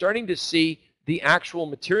 and you're starting to see the actual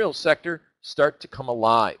material sector start to come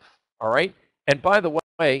alive. All right? And by the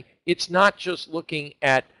way, it's not just looking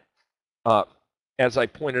at, as I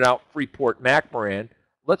pointed out, Freeport-McMoRan.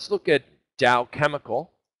 Let's look at Dow Chemical,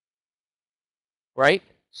 right?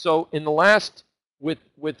 So in the last, with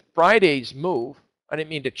Friday's move, I didn't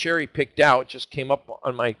mean to cherry pick Dow, it just came up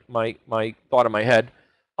on my thought in my head.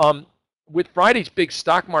 With Friday's big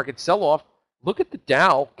stock market sell-off, look at the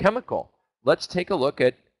Dow Chemical. Let's take a look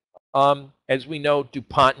at, as we know,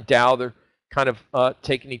 DuPont and Dow, they're kind of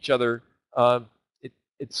taking each other.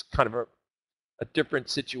 It's kind of a different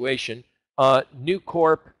situation. New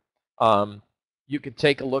Corp, you could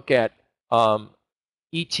take a look at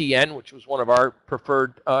ETN, which was one of our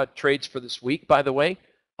preferred trades for this week, by the way.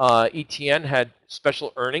 ETN had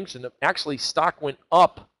special earnings, and actually stock went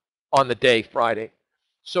up on the day, Friday.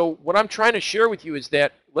 So what I'm trying to share with you is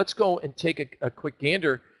that let's go and take a quick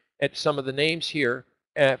gander at some of the names here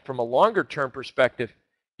from a longer term perspective.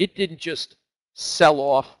 It didn't just sell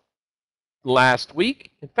off last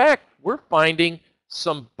week. In fact, we're finding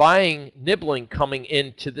some buying, nibbling coming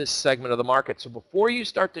into this segment of the market. So before you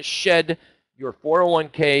start to shed your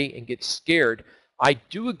 401k and get scared, I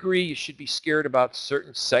do agree you should be scared about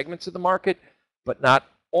certain segments of the market, but not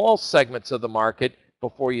all segments of the market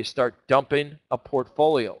before you start dumping a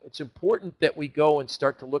portfolio. It's important that we go and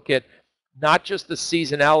start to look at not just the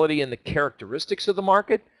seasonality and the characteristics of the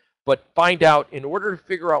market, but find out, in order to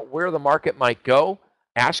figure out where the market might go,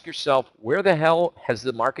 ask yourself, where the hell has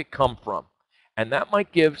the market come from? And that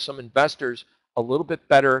might give some investors a little bit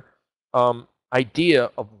better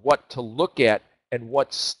idea of what to look at and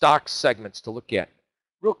what stock segments to look at.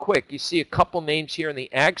 Real quick, you see a couple names here in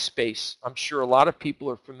the ag space. I'm sure a lot of people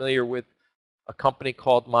are familiar with a company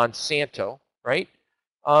called Monsanto, right?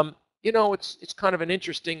 You know, it's kind of an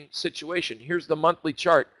interesting situation. Here's the monthly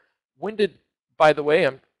chart. When did, by the way,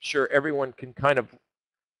 I'm sure everyone can kind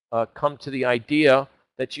of come to the idea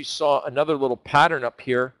that you saw another little pattern up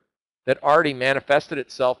here that already manifested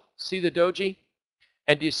itself. See the doji?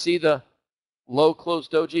 And do you see the low close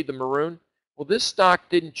doji, the maroon? Well, this stock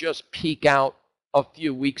didn't just peak out a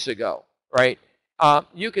few weeks ago, right?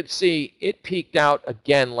 You could see it peaked out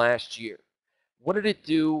again last year. What did it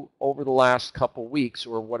do over the last couple weeks,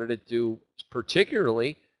 or what did it do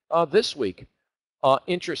particularly this week?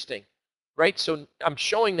 Interesting, right? So I'm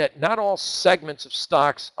showing that not all segments of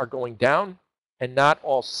stocks are going down and not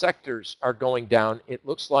all sectors are going down. It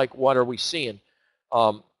looks like, what are we seeing?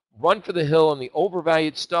 Run for the hill and the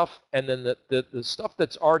overvalued stuff, and then the stuff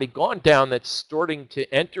that's already gone down that's starting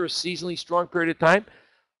to enter a seasonally strong period of time.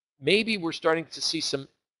 Maybe we're starting to see some,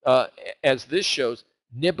 as this shows,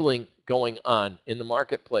 nibbling going on in the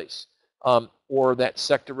marketplace, or that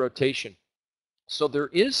sector rotation. So there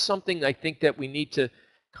is something I think that we need to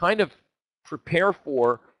kind of prepare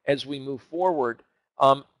for as we move forward.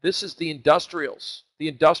 This is the industrial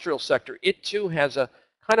sector. It too has a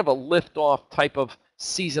kind of a lift-off type of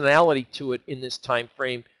seasonality to it in this time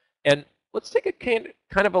frame. And let's take a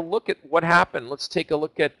kind of a look at what happened. Let's take a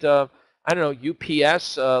look at, I don't know,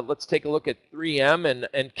 UPS. Let's take a look at 3M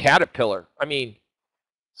and Caterpillar. I mean,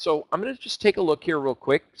 so I'm going to just take a look here real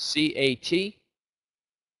quick. CAT.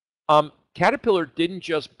 Caterpillar didn't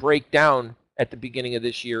just break down at the beginning of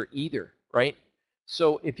this year either, right?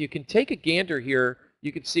 So if you can take a gander here,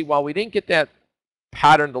 you can see while we didn't get that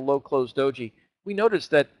pattern, the low close doji, we noticed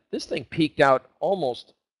that this thing peaked out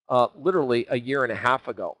almost literally a year and a half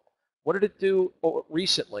ago. What did it do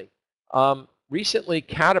recently? Recently,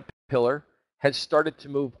 Caterpillar has started to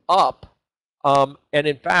move up, and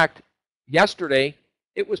in fact, yesterday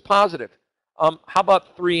it was positive. How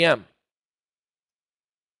about 3M?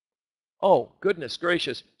 Oh, goodness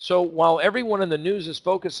gracious. So while everyone in the news is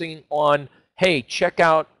focusing on, hey, check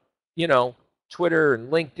out, you know, Twitter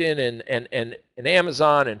and LinkedIn and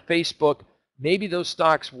Amazon and Facebook, maybe those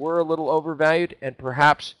stocks were a little overvalued, and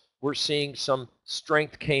perhaps we're seeing some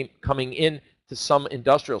strength coming in to some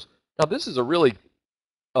industrials. Now, this is a really,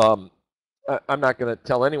 I'm not going to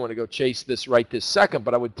tell anyone to go chase this right this second,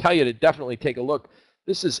 but I would tell you to definitely take a look.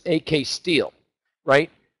 This is AK Steel,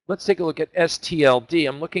 right? Let's take a look at STLD.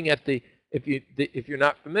 I'm looking at the, if you're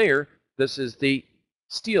not familiar, this is the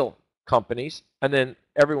steel companies, and then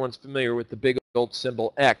everyone's familiar with the big old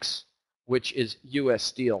symbol X, which is U.S.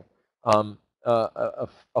 Steel. A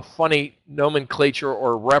funny nomenclature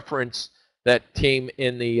or reference that came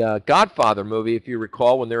in the Godfather movie, if you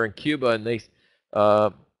recall, when they're in Cuba and they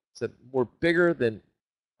said, we're bigger than,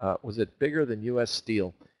 was it bigger than U.S.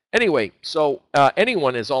 Steel? Anyway, so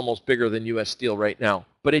anyone is almost bigger than U.S. Steel right now,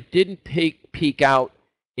 but it didn't peak out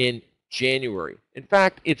in January. In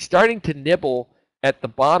fact, it's starting to nibble at the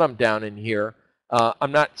bottom down in here.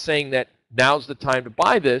 I'm not saying that now's the time to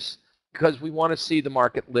buy this because we want to see the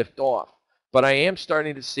market lift off, but I am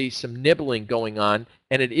starting to see some nibbling going on,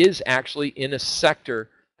 and it is actually in a sector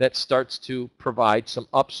that starts to provide some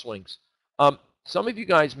upswings. Some of you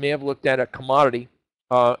guys may have looked at a commodity,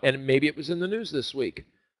 and maybe it was in the news this week.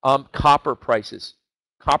 Copper prices.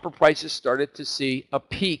 Copper prices started to see a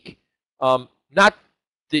peak, not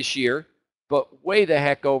this year, but way the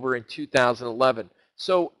heck over in 2011.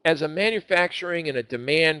 So as a manufacturing and a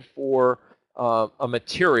demand for a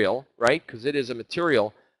material, right, because it is a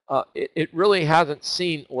material, it really hasn't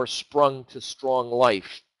seen or sprung to strong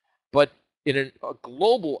life. But in a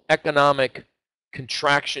global economic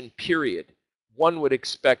contraction period, one would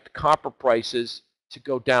expect copper prices to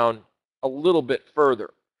go down a little bit further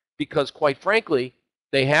because, quite frankly,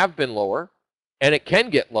 they have been lower, and it can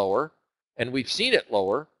get lower, and we've seen it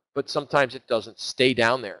lower, but sometimes it doesn't stay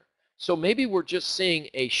down there. So maybe we're just seeing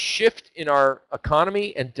a shift in our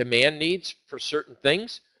economy and demand needs for certain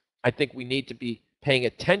things. I think we need to be paying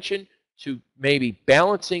attention to maybe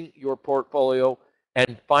balancing your portfolio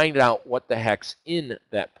and find out what the heck's in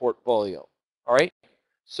that portfolio. All right?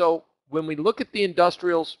 So when we look at the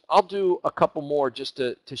industrials, I'll do a couple more just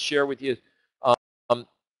to share with you,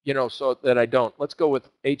 you know, so that I don't. Let's go with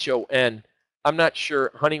HON. I'm not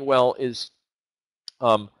sure. Honeywell is,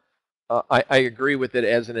 I agree with it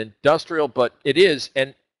as an industrial, but it is.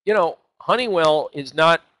 And, you know, Honeywell is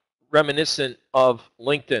not reminiscent of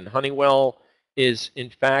LinkedIn. Honeywell is, in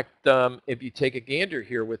fact, if you take a gander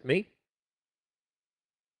here with me,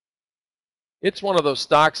 it's one of those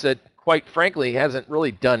stocks that quite frankly, hasn't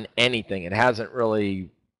really done anything. It hasn't really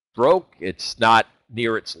broke. It's not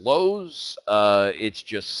near its lows. It's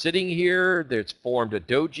just sitting here. It's formed a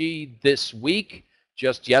doji this week,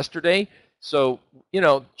 just yesterday. So,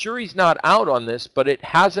 jury's not out on this, but it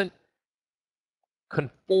hasn't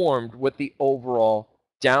conformed with the overall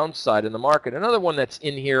downside in the market. Another one that's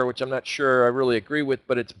in here, which I'm not sure I really agree with,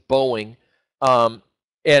 but it's Boeing.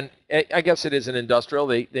 And I guess it is an industrial.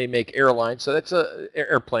 They make airlines, so that's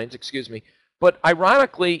airplanes, excuse me. But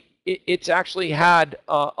ironically, it's actually had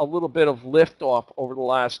a little bit of liftoff over the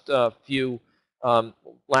last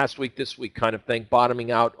last week, this week kind of thing,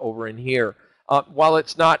 bottoming out over in here. While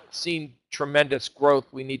it's not seen tremendous growth,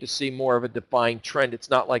 we need to see more of a defined trend. It's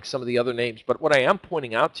not like some of the other names. But what I am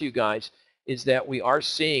pointing out to you guys is that we are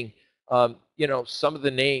seeing, some of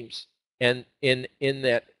the names and in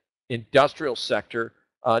that industrial sector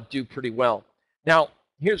do pretty well. Now,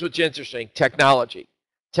 here's what's interesting: technology.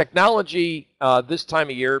 Technology this time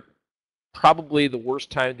of year, probably the worst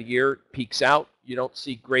time of the year, peaks out. You don't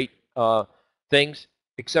see great things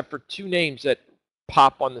except for two names that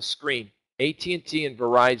pop on the screen: AT&T and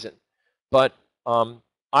Verizon. But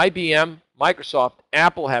IBM, Microsoft,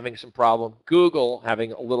 Apple having some problem, Google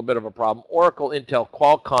having a little bit of a problem, Oracle, Intel,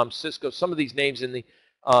 Qualcomm, Cisco, some of these names in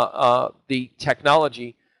the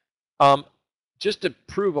technology. Just to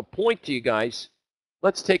prove a point to you guys,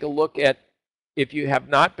 let's take a look at, if you have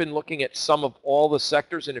not been looking at some of all the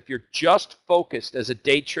sectors, and if you're just focused as a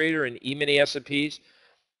day trader in E-mini S&Ps,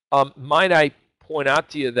 might I point out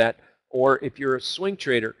to you that, or if you're a swing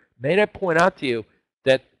trader, may I point out to you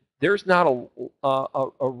that there's not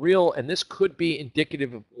a real, and this could be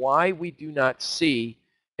indicative of why we do not see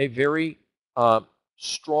a very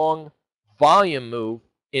strong volume move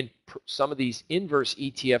in some of these inverse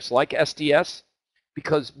ETFs like SDS,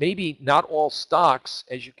 because maybe not all stocks,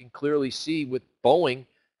 as you can clearly see with Boeing,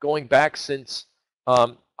 going back since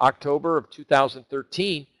October of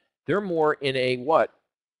 2013, they're more in a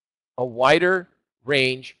wider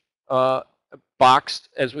range, boxed,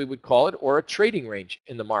 as we would call it, or a trading range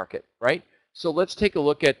in the market, right? So let's take a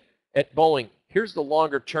look at Boeing. Here's the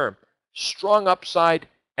longer term. Strong upside,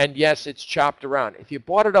 and yes, it's chopped around. If you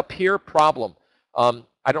bought it up here, problem.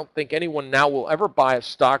 I don't think anyone now will ever buy a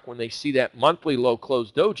stock when they see that monthly low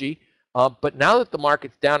close doji. But now that the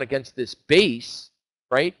market's down against this base,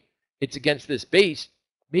 right? It's against this base.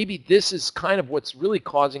 Maybe this is kind of what's really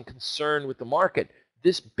causing concern with the market.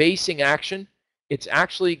 This basing action, it's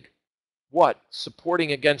actually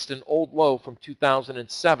supporting against an old low from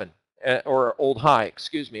 2007, or old high,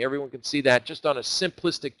 excuse me. Everyone can see that just on a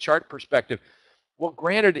simplistic chart perspective. Well,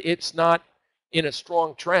 granted, it's not in a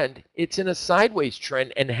strong trend. It's in a sideways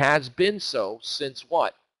trend and has been so since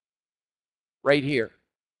right here,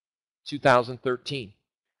 2013.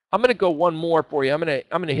 I'm going to go one more for you. I'm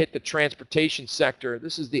going to hit the transportation sector.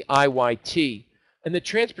 This is the IYT, and the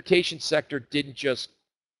transportation sector didn't just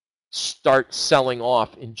start selling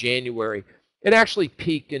off in January. It actually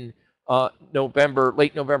peaked in November,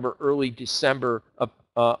 late November, early December of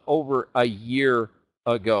over a year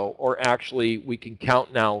ago, or actually we can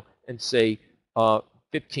count now and say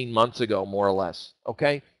 15 months ago, more or less.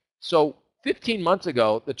 Okay, so 15 months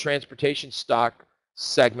ago, the transportation stock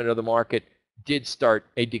segment of the market did start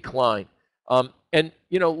a decline. And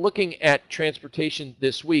looking at transportation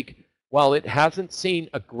this week, while it hasn't seen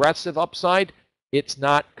aggressive upside, it's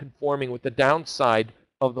not conforming with the downside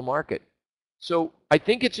of the market. So I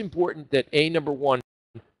think it's important that number one,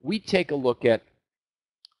 we take a look at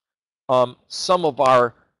some of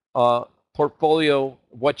our portfolio,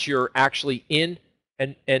 what you're actually in,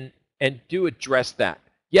 and do address that.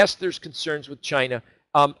 Yes, there's concerns with China.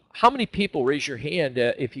 How many people, raise your hand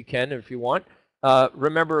if you can, if you want,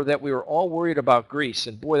 remember that we were all worried about Greece,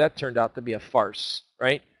 and boy, that turned out to be a farce,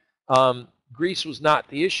 right? Greece was not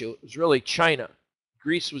the issue. It was really China.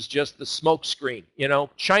 Greece was just the smoke screen.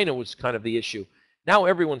 China was kind of the issue. Now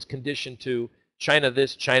everyone's conditioned to China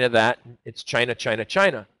this, China that. It's China, China,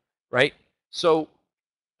 China, right? So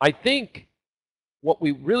I think what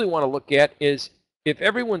we really want to look at is, if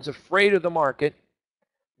everyone's afraid of the market,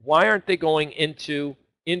 why aren't they going into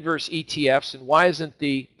inverse ETFs, and why isn't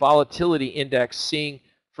the volatility index seeing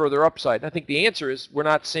further upside? I think the answer is we're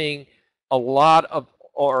not seeing a lot of,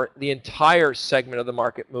 or the entire segment of the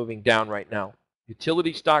market moving down right now.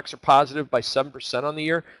 Utility stocks are positive by 7% on the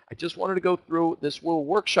year. I just wanted to go through this little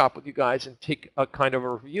workshop with you guys and take a kind of a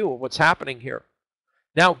review of what's happening here.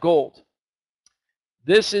 Now, gold.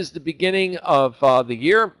 This is the beginning of the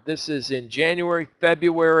year. This is in January,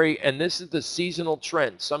 February, and this is the seasonal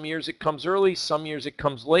trend. Some years it comes early, some years it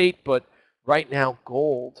comes late, but right now,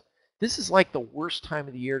 gold. This is like the worst time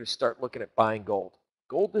of the year to start looking at buying gold.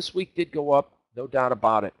 Gold this week did go up, no doubt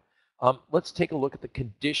about it. Let's take a look at the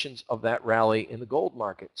conditions of that rally in the gold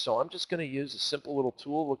market. So I'm just going to use a simple little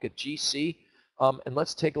tool, look at GC, and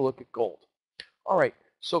let's take a look at gold. All right,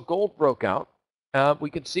 so gold broke out. We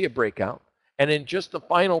can see a breakout. And in just the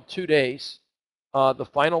final 2 days,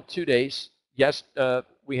 yes,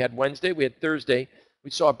 we had Wednesday, we had Thursday,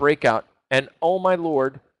 we saw a breakout. And oh my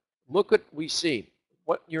Lord, look what we see.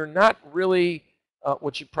 What you're not really,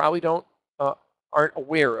 what you probably aren't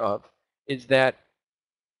aware of is that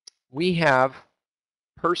we have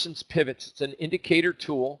Person's pivots. It's an indicator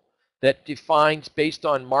tool that defines based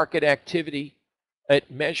on market activity.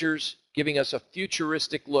 It measures, giving us a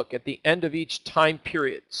futuristic look at the end of each time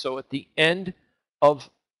period. So at the end of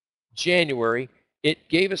January, it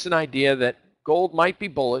gave us an idea that gold might be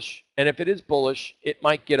bullish, and if it is bullish, it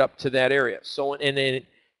might get up to that area. So in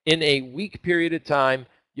a week period of time,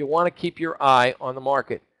 you want to keep your eye on the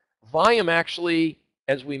market. Volume actually,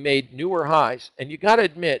 as we made newer highs, and you got to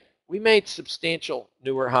admit, we made substantial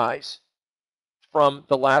newer highs from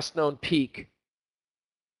the last known peak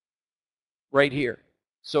right here.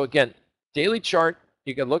 So again, daily chart,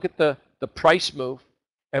 you can look at the price move,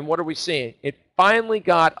 and what are we seeing? It finally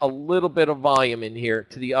got a little bit of volume in here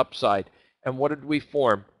to the upside. And what did we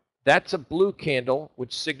form? That's a blue candle,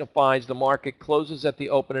 which signifies the market closes at the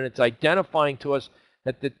open, and it's identifying to us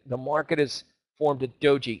that the market has formed a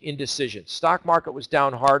doji, indecision. Stock market was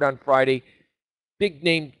down hard on Friday. Big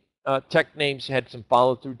name tech names had some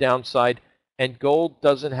follow-through downside, and gold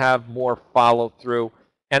doesn't have more follow-through.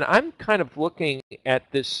 And I'm kind of looking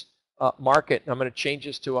at this market, and I'm going to change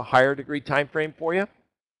this to a higher degree time frame for you.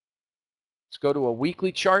 Let's go to a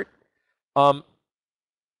weekly chart.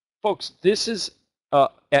 Folks, this is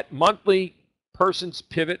at monthly Person's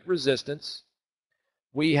pivot resistance.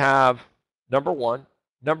 We have number one.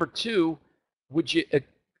 Number two, would you,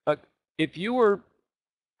 if you were,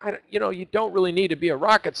 you don't really need to be a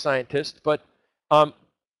rocket scientist, but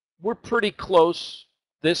we're pretty close.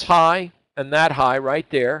 This high and that high right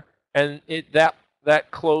there, and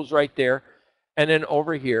that close right there, and then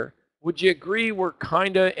over here. Would you agree we're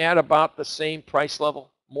kind of at about the same price level,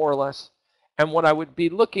 more or less? And what I would be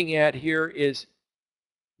looking at here is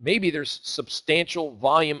maybe there's substantial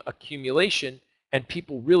volume accumulation and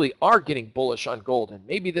people really are getting bullish on gold, and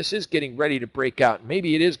maybe this is getting ready to break out.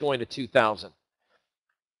 Maybe it is going to 2,000.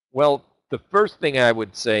 Well, the first thing I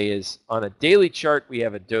would say is on a daily chart, we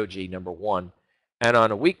have a doji, number one. And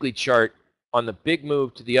on a weekly chart, on the big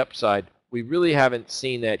move to the upside, we really haven't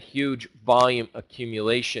seen that huge volume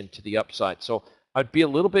accumulation to the upside. So I'd be a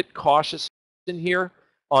little bit cautious in here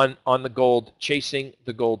on the gold, chasing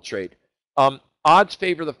the gold trade. Odds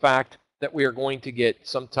favor the fact that we are going to get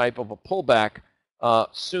some type of a pullback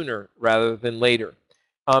sooner rather than later.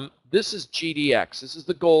 This is GDX. This is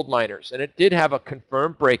the gold miners, and it did have a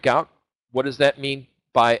confirmed breakout. What does that mean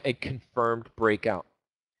by a confirmed breakout?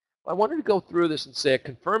 I wanted to go through this and say a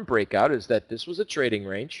confirmed breakout is that this was a trading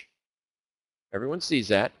range. Everyone sees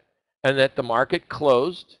that. And that the market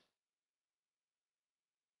closed.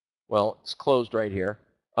 Well, it's closed right here.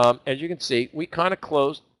 As you can see, we kind of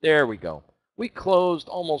closed. There we go. We closed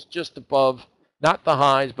almost just above, not the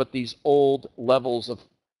highs, but these old levels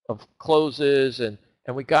of closes. And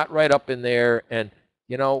we got right up in there. And,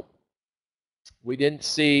 we didn't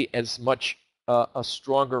see as much a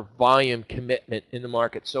stronger volume commitment in the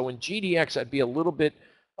market. So in GDX, I'd be a little bit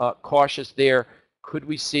cautious there. Could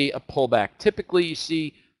we see a pullback? Typically, you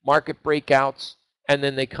see market breakouts, and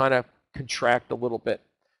then they kind of contract a little bit.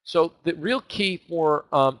 So the real key for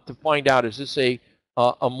to find out, is this a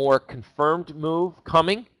more confirmed move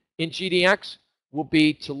coming in GDX, will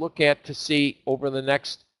be to look at to see over the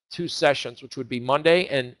next 2 sessions, which would be Monday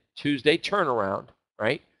and Tuesday turnaround,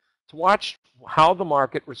 right? To watch how the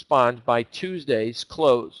market responds by Tuesday's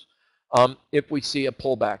close. If we see a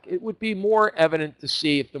pullback, it would be more evident to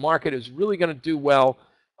see if the market is really going to do well.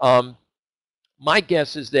 My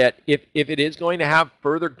guess is that if it is going to have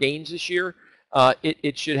further gains this year,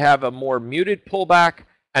 it should have a more muted pullback,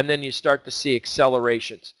 and then you start to see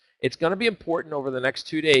accelerations. It's going to be important over the next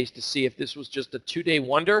 2 days to see if this was just a 2-day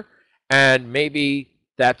wonder, and maybe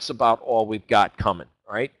that's about all we've got coming,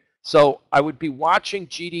 all right? So I would be watching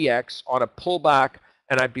GDX on a pullback,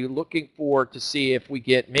 and I'd be looking to see if we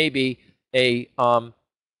get maybe a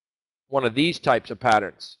one of these types of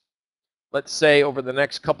patterns. Let's say over the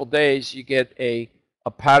next couple days you get a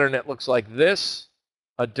pattern that looks like this,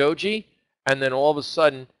 a doji, and then all of a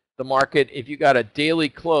sudden the market, if you got a daily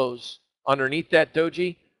close underneath that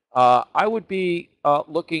doji, I would be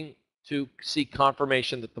looking to see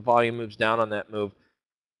confirmation that the volume moves down on that move.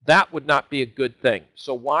 That would not be a good thing.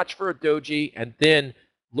 So watch for a doji, and then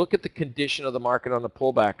look at the condition of the market on the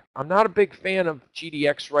pullback. I'm not a big fan of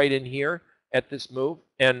GDX right in here at this move,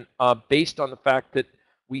 and based on the fact that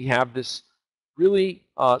we have this really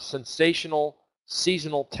sensational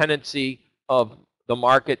seasonal tendency of the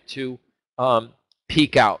market to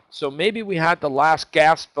peak out. So maybe we had the last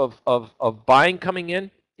gasp of buying coming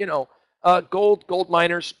in. You know, gold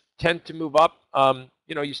miners tend to move up.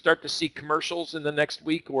 You know, you start to see commercials in the next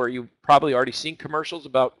week, or you've probably already seen commercials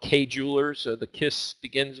about K Jewelers. The kiss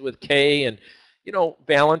begins with K, and you know,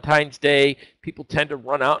 Valentine's Day, people tend to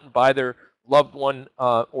run out and buy their loved one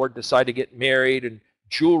or decide to get married, and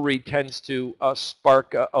jewelry tends to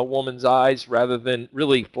spark a woman's eyes rather than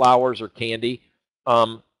really flowers or candy.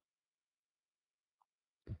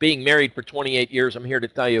 Being married for 28 years, I'm here to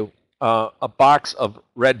tell you, a box of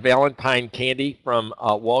red Valentine candy from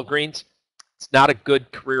Walgreens, it's not a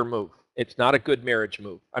good career move. It's not a good marriage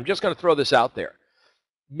move. I'm just going to throw this out there.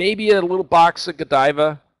 Maybe a little box of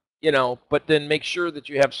Godiva, you know, but then make sure that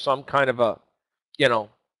you have some kind of a, you know,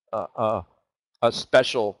 a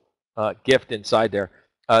special gift inside there.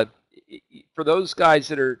 For those guys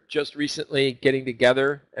that are just recently getting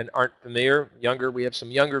together and aren't familiar, we have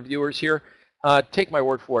some younger viewers here. Take my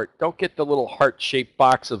word for it. Don't get the little heart-shaped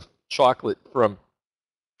box of chocolate from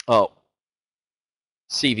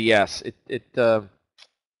CVS. It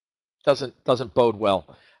doesn't bode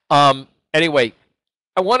well. Anyway,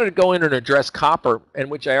 I wanted to go in and address copper,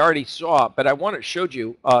 and which I already saw, but I showed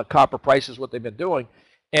you copper prices, what they've been doing.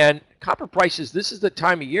 And copper prices, this is the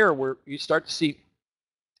time of year where you start to see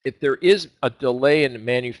if there is a delay in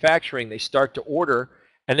manufacturing, they start to order,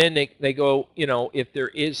 and then they go, you know, if there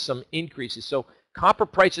is some increases. So copper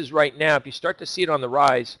prices right now, if you start to see it on the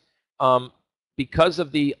rise, because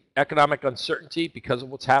of the economic uncertainty, because of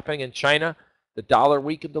what's happening in China, the dollar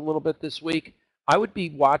weakened a little bit this week. I would be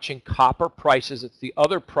watching copper prices. It's the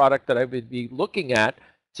other product that I would be looking at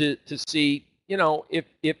to see, you know, if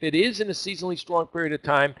it is in a seasonally strong period of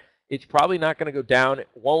time, it's probably not going to go down. It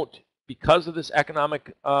won't, because of this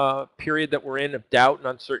economic period that we're in of doubt and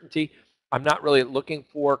uncertainty. I'm not really looking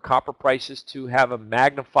for copper prices to have a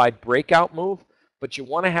magnified breakout move, but you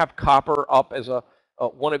want to have copper up as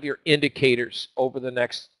one of your indicators over the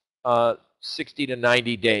next 60 to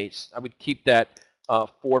 90 days. I would keep that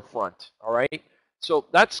forefront, all right? So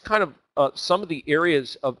that's kind of some of the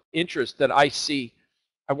areas of interest that I see.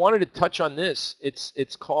 I wanted to touch on this.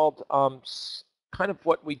 It's called kind of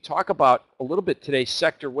what we talk about a little bit today,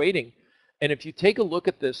 sector weighting. And if you take a look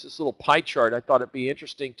at this little pie chart, I thought it'd be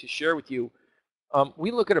interesting to share with you. We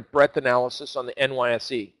look at a breadth analysis on the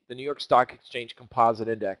NYSE, the New York Stock Exchange Composite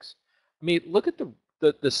Index. I mean, look at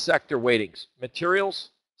the sector weightings. Materials,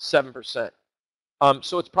 7%.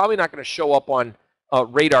 So it's probably not going to show up on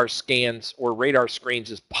radar scans or radar screens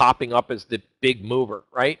as popping up as the big mover,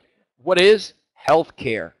 right? What is?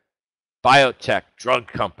 Healthcare, biotech, drug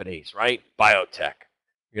companies, right? Biotech.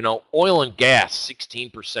 You know, oil and gas,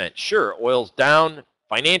 16%. Sure, oil's down.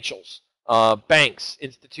 Financials, banks,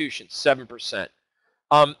 institutions, 7%.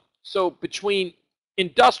 So between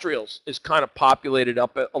industrials is kind of populated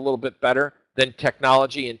up a little bit better than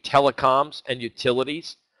technology and telecoms and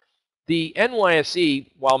utilities. The NYSE,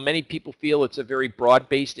 while many people feel it's a very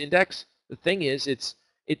broad-based index, the thing is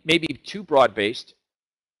it may be too broad-based.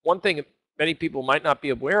 One thing many people might not be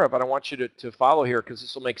aware of, and I want you to follow here because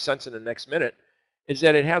this will make sense in the next minute, is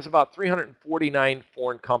that it has about 349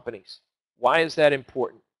 foreign companies. Why is that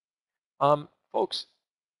important? Folks,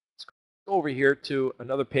 let's go over here to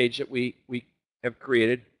another page that we have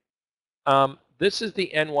created. This is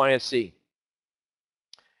the NYSE.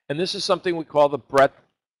 And this is something we call the breadth,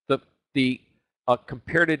 the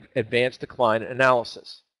comparative advanced decline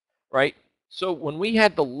analysis, right? So when we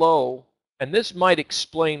had the low, and this might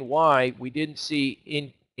explain why we didn't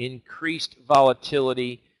see increased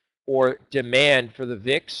volatility or demand for the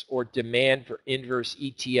VIX or demand for inverse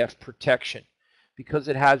ETF protection, because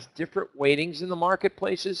it has different weightings in the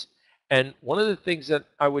marketplaces. And one of the things that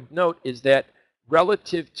I would note is that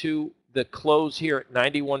relative to the close here at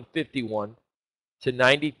 91.51 to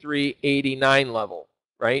 93.89 level,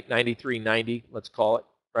 right? 93.90, let's call it,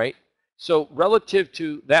 right? So relative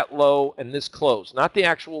to that low and this close, not the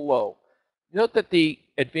actual low, note that the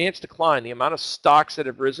advanced decline, the amount of stocks that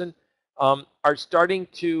have risen, are starting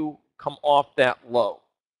to come off that low.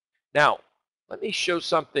 Now, let me show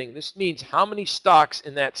something. This means how many stocks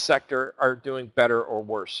in that sector are doing better or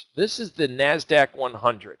worse. This is the NASDAQ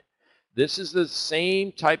 100. This is the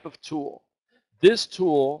same type of tool. This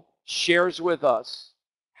tool shares with us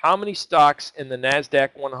how many stocks in the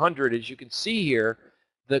NASDAQ 100. As you can see here,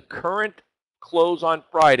 the current close on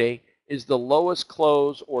Friday is the lowest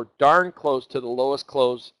close or darn close to the lowest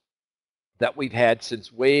close that we've had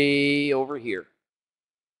since way over here,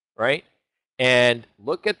 right? And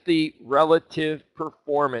look at the relative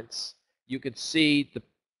performance. You can see the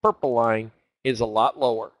purple line is a lot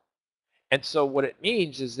lower. And so what it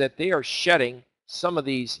means is that they are shedding some of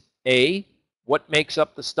these, what makes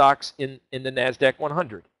up the stocks in the NASDAQ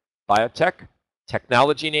 100? Biotech,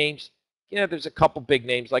 technology names. Yeah, there's a couple big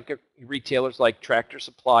names like retailers like Tractor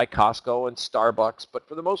Supply, Costco, and Starbucks, but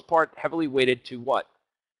for the most part, heavily weighted to what?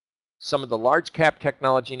 Some of the large cap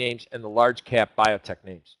technology names and the large cap biotech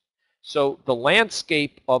names. So the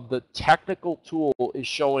landscape of the technical tool is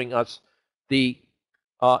showing us the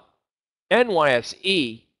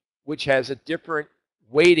NYSE, which has a different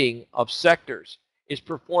weighting of sectors, is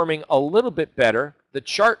performing a little bit better. The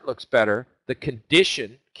chart looks better. The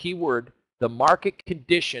condition, keyword, the market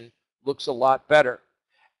condition looks a lot better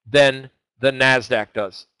than the NASDAQ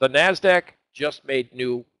does. The NASDAQ just made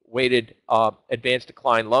new weighted advanced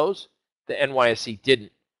decline lows. The NYSE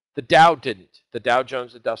didn't. The Dow didn't. The Dow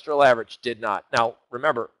Jones Industrial Average did not. Now,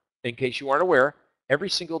 remember, in case you aren't aware, every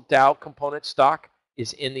single Dow component stock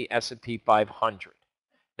is in the S&P 500.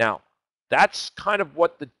 Now, that's kind of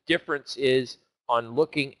what the difference is on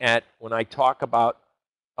looking at when I talk about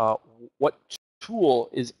what tool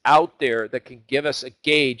is out there that can give us a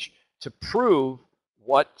gauge to prove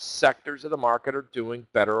what sectors of the market are doing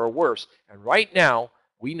better or worse. And right now,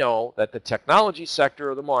 we know that the technology sector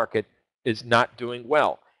of the market is not doing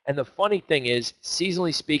well. And the funny thing is,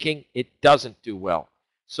 seasonally speaking, it doesn't do well.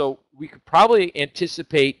 So we could probably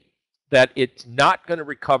anticipate that it's not going to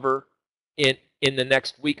recover in the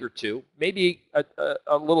next week or two. Maybe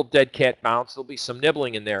a little dead cat bounce. There'll be some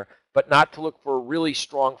nibbling in there, but not to look for really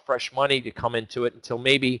strong fresh money to come into it until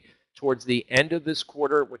maybe towards the end of this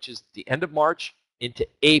quarter, which is the end of March into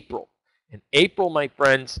April. In April, my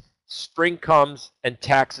friends, spring comes and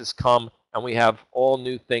taxes come, and we have all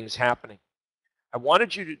new things happening. I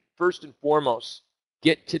wanted you to first and foremost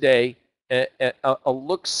get today a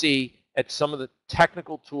look-see at some of the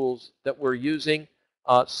technical tools that we're using,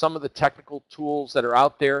 some of the technical tools that are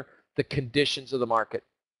out there, the conditions of the market.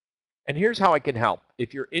 And here's how I can help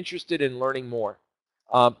if you're interested in learning more.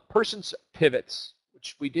 Person's pivots,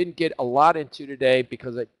 which we didn't get a lot into today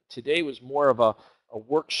because today was more of a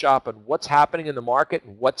workshop on what's happening in the market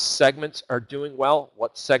and what segments are doing well,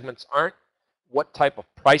 what segments aren't, what type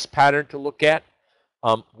of price pattern to look at,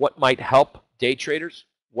 what might help day traders,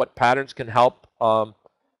 what patterns can help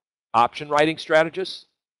option writing strategists.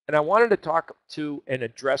 And I wanted to talk to and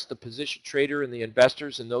address the position trader and the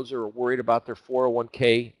investors and those who are worried about their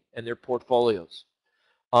 401k and their portfolios.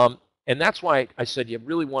 And that's why I said you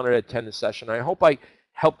really wanted to attend the session. I hope I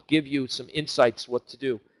helped give you some insights what to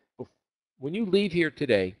do. When you leave here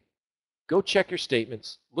today, go check your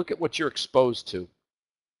statements, look at what you're exposed to,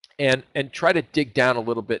 and try to dig down a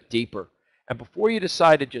little bit deeper. And before you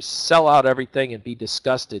decide to just sell out everything and be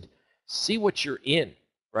disgusted, see what you're in,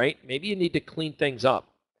 right? Maybe you need to clean things up.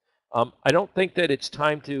 I don't think that it's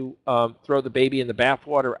time to throw the baby in the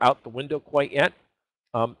bathwater out the window quite yet.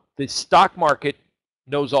 The stock market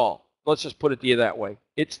knows all. Let's just put it to you that way.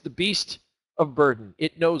 It's the beast of burden.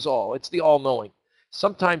 It knows all. It's the all-knowing.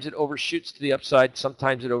 Sometimes it overshoots to the upside.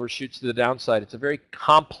 Sometimes it overshoots to the downside. It's a very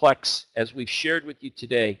complex, as we've shared with you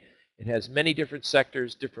today. It has many different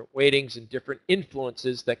sectors, different weightings, and different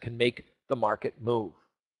influences that can make the market move.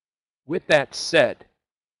 With that said,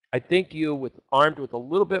 I think you, armed with a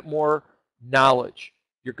little bit more knowledge,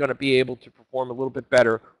 you're going to be able to perform a little bit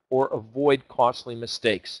better or avoid costly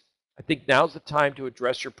mistakes. I think now's the time to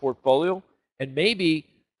address your portfolio and maybe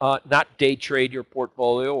not day trade your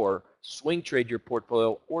portfolio or swing trade your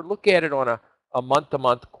portfolio, or look at it on a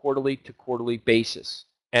month-to-month, quarterly-to-quarterly basis.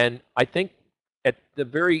 And I think at the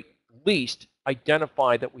very least,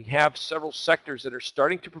 identify that we have several sectors that are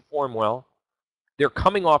starting to perform well. They're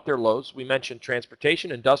coming off their lows. We mentioned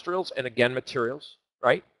transportation, industrials, and again, materials,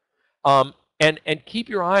 right? And keep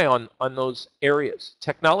your eye on those areas.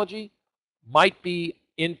 Technology might be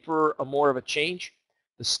in for more of a change.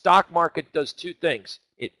 The stock market does two things.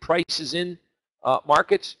 It prices in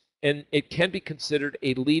markets, and it can be considered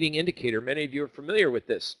a leading indicator. Many of you are familiar with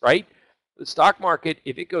this, right? The stock market,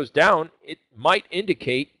 if it goes down, it might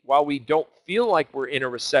indicate, while we don't feel like we're in a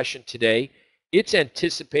recession today, it's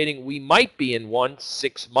anticipating we might be in one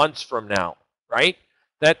 6 months from now, right?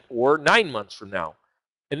 Or 9 months from now.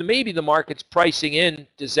 And maybe the market's pricing in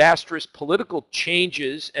disastrous political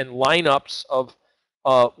changes and lineups of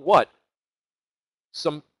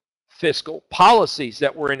some fiscal policies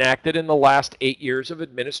that were enacted in the last 8 years of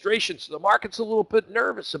administration. So the market's a little bit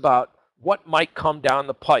nervous about what might come down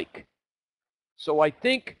the pike. So I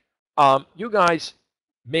think you guys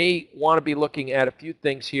may want to be looking at a few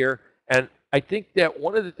things here And I think that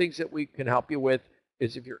one of the things that we can help you with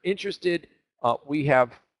is, if you're interested, we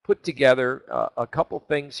have put together a couple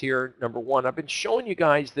things here. Number one, I've been showing you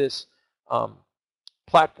guys this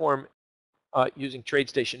platform using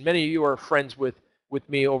TradeStation. Many of you are friends with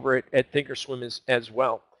me over at Thinkorswim as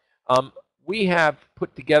well. We have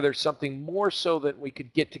put together something more so that we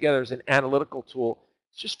could get together as an analytical tool.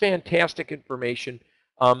 It's just fantastic information.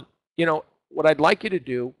 You know, what I'd like you to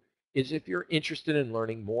do is, if you're interested in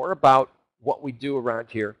learning more about what we do around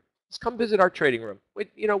here, just come visit our trading room.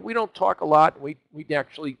 We don't talk a lot. We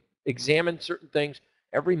actually examine certain things.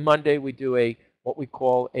 Every Monday we do what we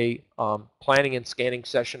call a planning and scanning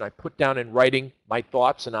session. I put down in writing my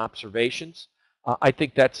thoughts and observations. I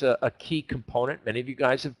think that's a key component. Many of you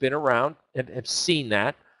guys have been around and have seen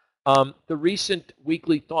that. The recent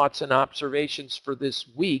weekly thoughts and observations for this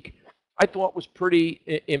week, I thought was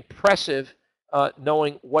pretty impressive,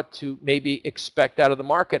 knowing what to maybe expect out of the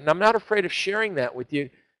market. And I'm not afraid of sharing that with you,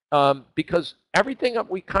 because everything that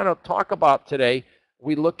we kind of talk about today,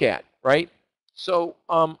 we look at, right? So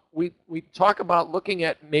we talk about looking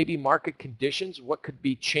at maybe market conditions, what could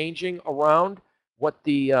be changing around, what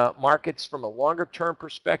the markets from a longer term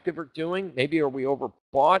perspective are doing. Maybe are we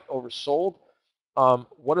overbought, oversold?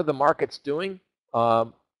 What are the markets doing?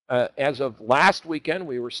 As of last weekend,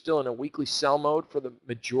 we were still in a weekly sell mode for the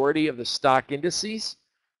majority of the stock indices,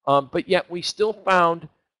 but yet we still found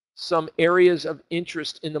some areas of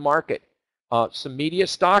interest in the market. Some media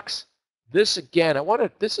stocks. This again,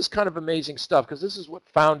 this is kind of amazing stuff, because this is what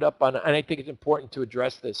found up on, and I think it's important to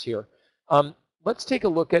address this here. Let's take a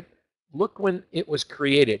look when it was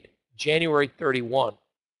created, January 31. It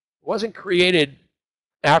wasn't created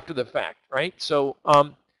after the fact, right? So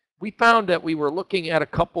we found that we were looking at a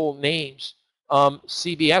couple names.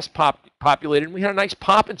 CBS populated, and we had a nice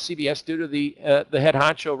pop in CBS due to the head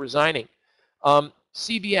honcho resigning.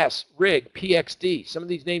 CBS, RIG, PXD, some of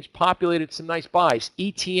these names populated some nice buys.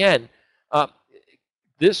 ETN,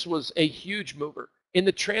 this was a huge mover. In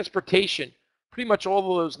the transportation, pretty much all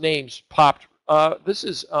of those names popped. This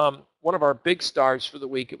is one of our big stars for the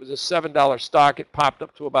week. It was a $7 stock. It popped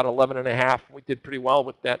up to about 11.5. We did pretty well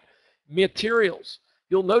with that. Materials.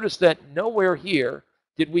 You'll notice that nowhere here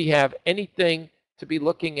did we have anything to be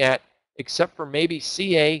looking at except for maybe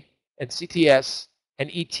CA and CTS and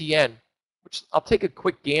ETN, which I'll take a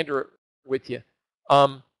quick gander with you.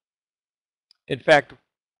 In fact,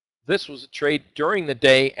 this was a trade during the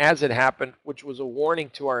day as it happened, which was a warning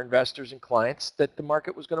to our investors and clients that the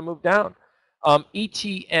market was going to move down.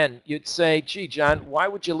 ETN, you'd say, gee, John, why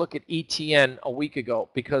would you look at ETN a week ago?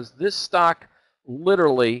 Because this stock,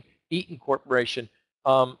 literally, Eaton Corporation,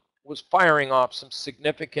 was firing off some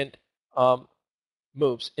significant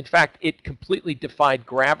moves. In fact, it completely defied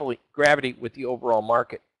gravity with the overall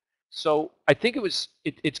market. So I think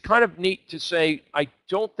it's kind of neat to say, I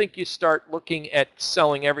don't think you start looking at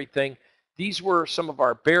selling everything. These were some of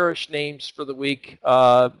our bearish names for the week.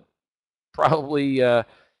 Probably, the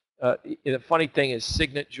funny thing is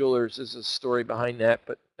Signet Jewelers is a story behind that,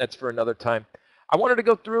 but that's for another time. I wanted to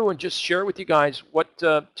go through and just share with you guys what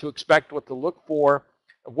to expect, what to look for,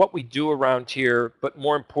 what we do around here, but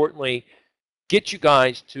more importantly, get you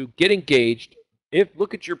guys to get engaged.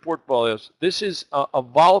 Look at your portfolios. This is a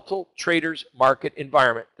volatile traders market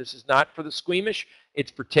environment. This is not for the squeamish.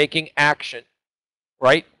 It's for taking action,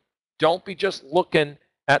 right? Don't be just looking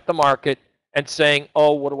at the market and saying,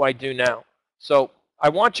 oh, what do I do now? So I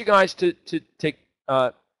want you guys to take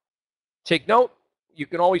note. You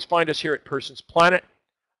can always find us here at Person's Planet.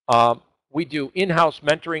 We do in-house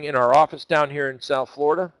mentoring in our office down here in South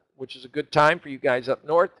Florida, which is a good time for you guys up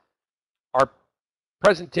north. Our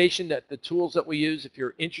presentation, the tools that we use, if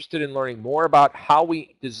you're interested in learning more about how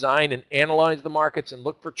we design and analyze the markets and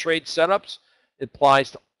look for trade setups, it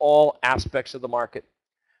applies to all aspects of the market.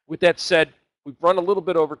 With that said, we've run a little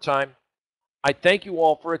bit over time. I thank you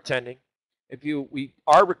all for attending. We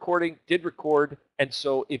are did record, and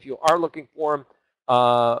so if you are looking for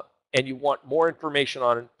them and you want more information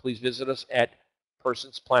on it, please visit us at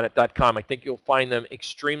personsplanet.com. I think you'll find them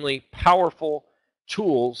extremely powerful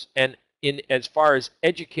tools, and as far as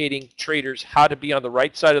educating traders how to be on the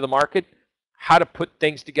right side of the market, how to put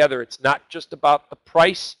things together. It's not just about the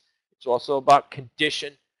price, it's also about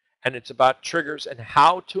condition, and it's about triggers and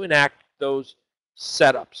how to enact those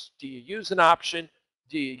setups. Do you use an option?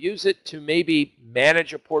 Do you use it to maybe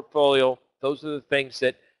manage a portfolio? Those are the things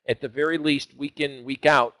that, at the very least, week in, week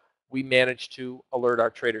out, we manage to alert our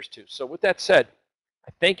traders to. So with that said,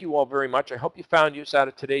 I thank you all very much. I hope you found use out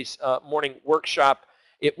of today's morning workshop.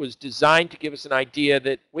 It was designed to give us an idea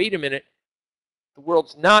that, wait a minute, the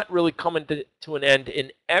world's not really coming to an end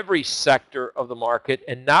in every sector of the market,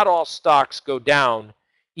 and not all stocks go down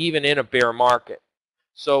even in a bear market.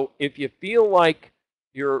 So if you feel like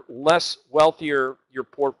you're less wealthier, your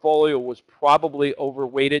portfolio was probably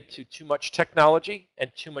overweighted to too much technology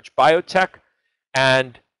and too much biotech,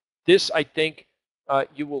 and this, I think,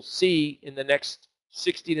 you will see in the next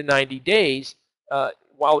 60 to 90 days.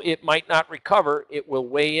 While it might not recover, it will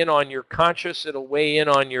weigh in on your conscious, it'll weigh in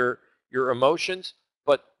on your emotions,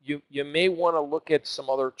 but you may want to look at some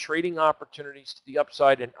other trading opportunities to the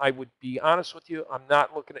upside. And I would be honest with you, I'm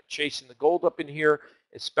not looking at chasing the gold up in here,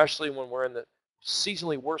 especially when we're in the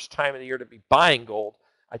seasonally worst time of the year to be buying gold.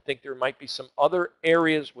 I think there might be some other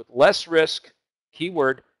areas with less risk,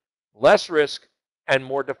 keyword, less risk, and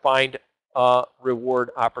more defined reward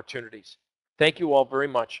opportunities. Thank you all very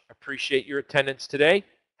much. Appreciate your attendance today.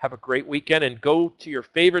 Have a great weekend, and go to your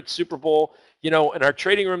favorite Super Bowl. You know, in our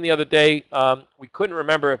trading room the other day, we couldn't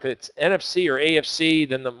remember if it's NFC or AFC,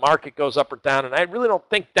 then the market goes up or down. And I really don't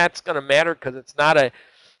think that's going to matter, because it's not a,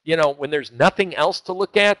 you know, when there's nothing else to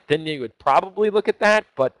look at, then you would probably look at that.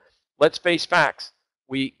 But let's face facts.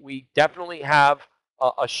 We definitely have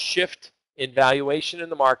a shift in valuation in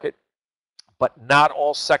the market, but not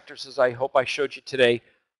all sectors, as I hope I showed you today,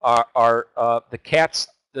 are the cat's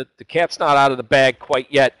not out of the bag quite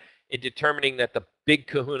yet in determining that the big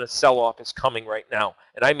kahuna sell-off is coming right now.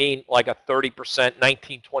 And I mean like a 30%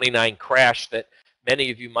 1929 crash that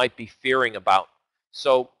many of you might be fearing about.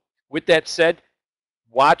 So with that said,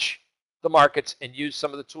 watch the markets and use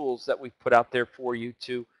some of the tools that we've put out there for you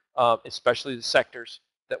to, especially the sectors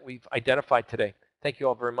that we've identified today. Thank you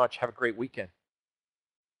all very much. Have a great weekend.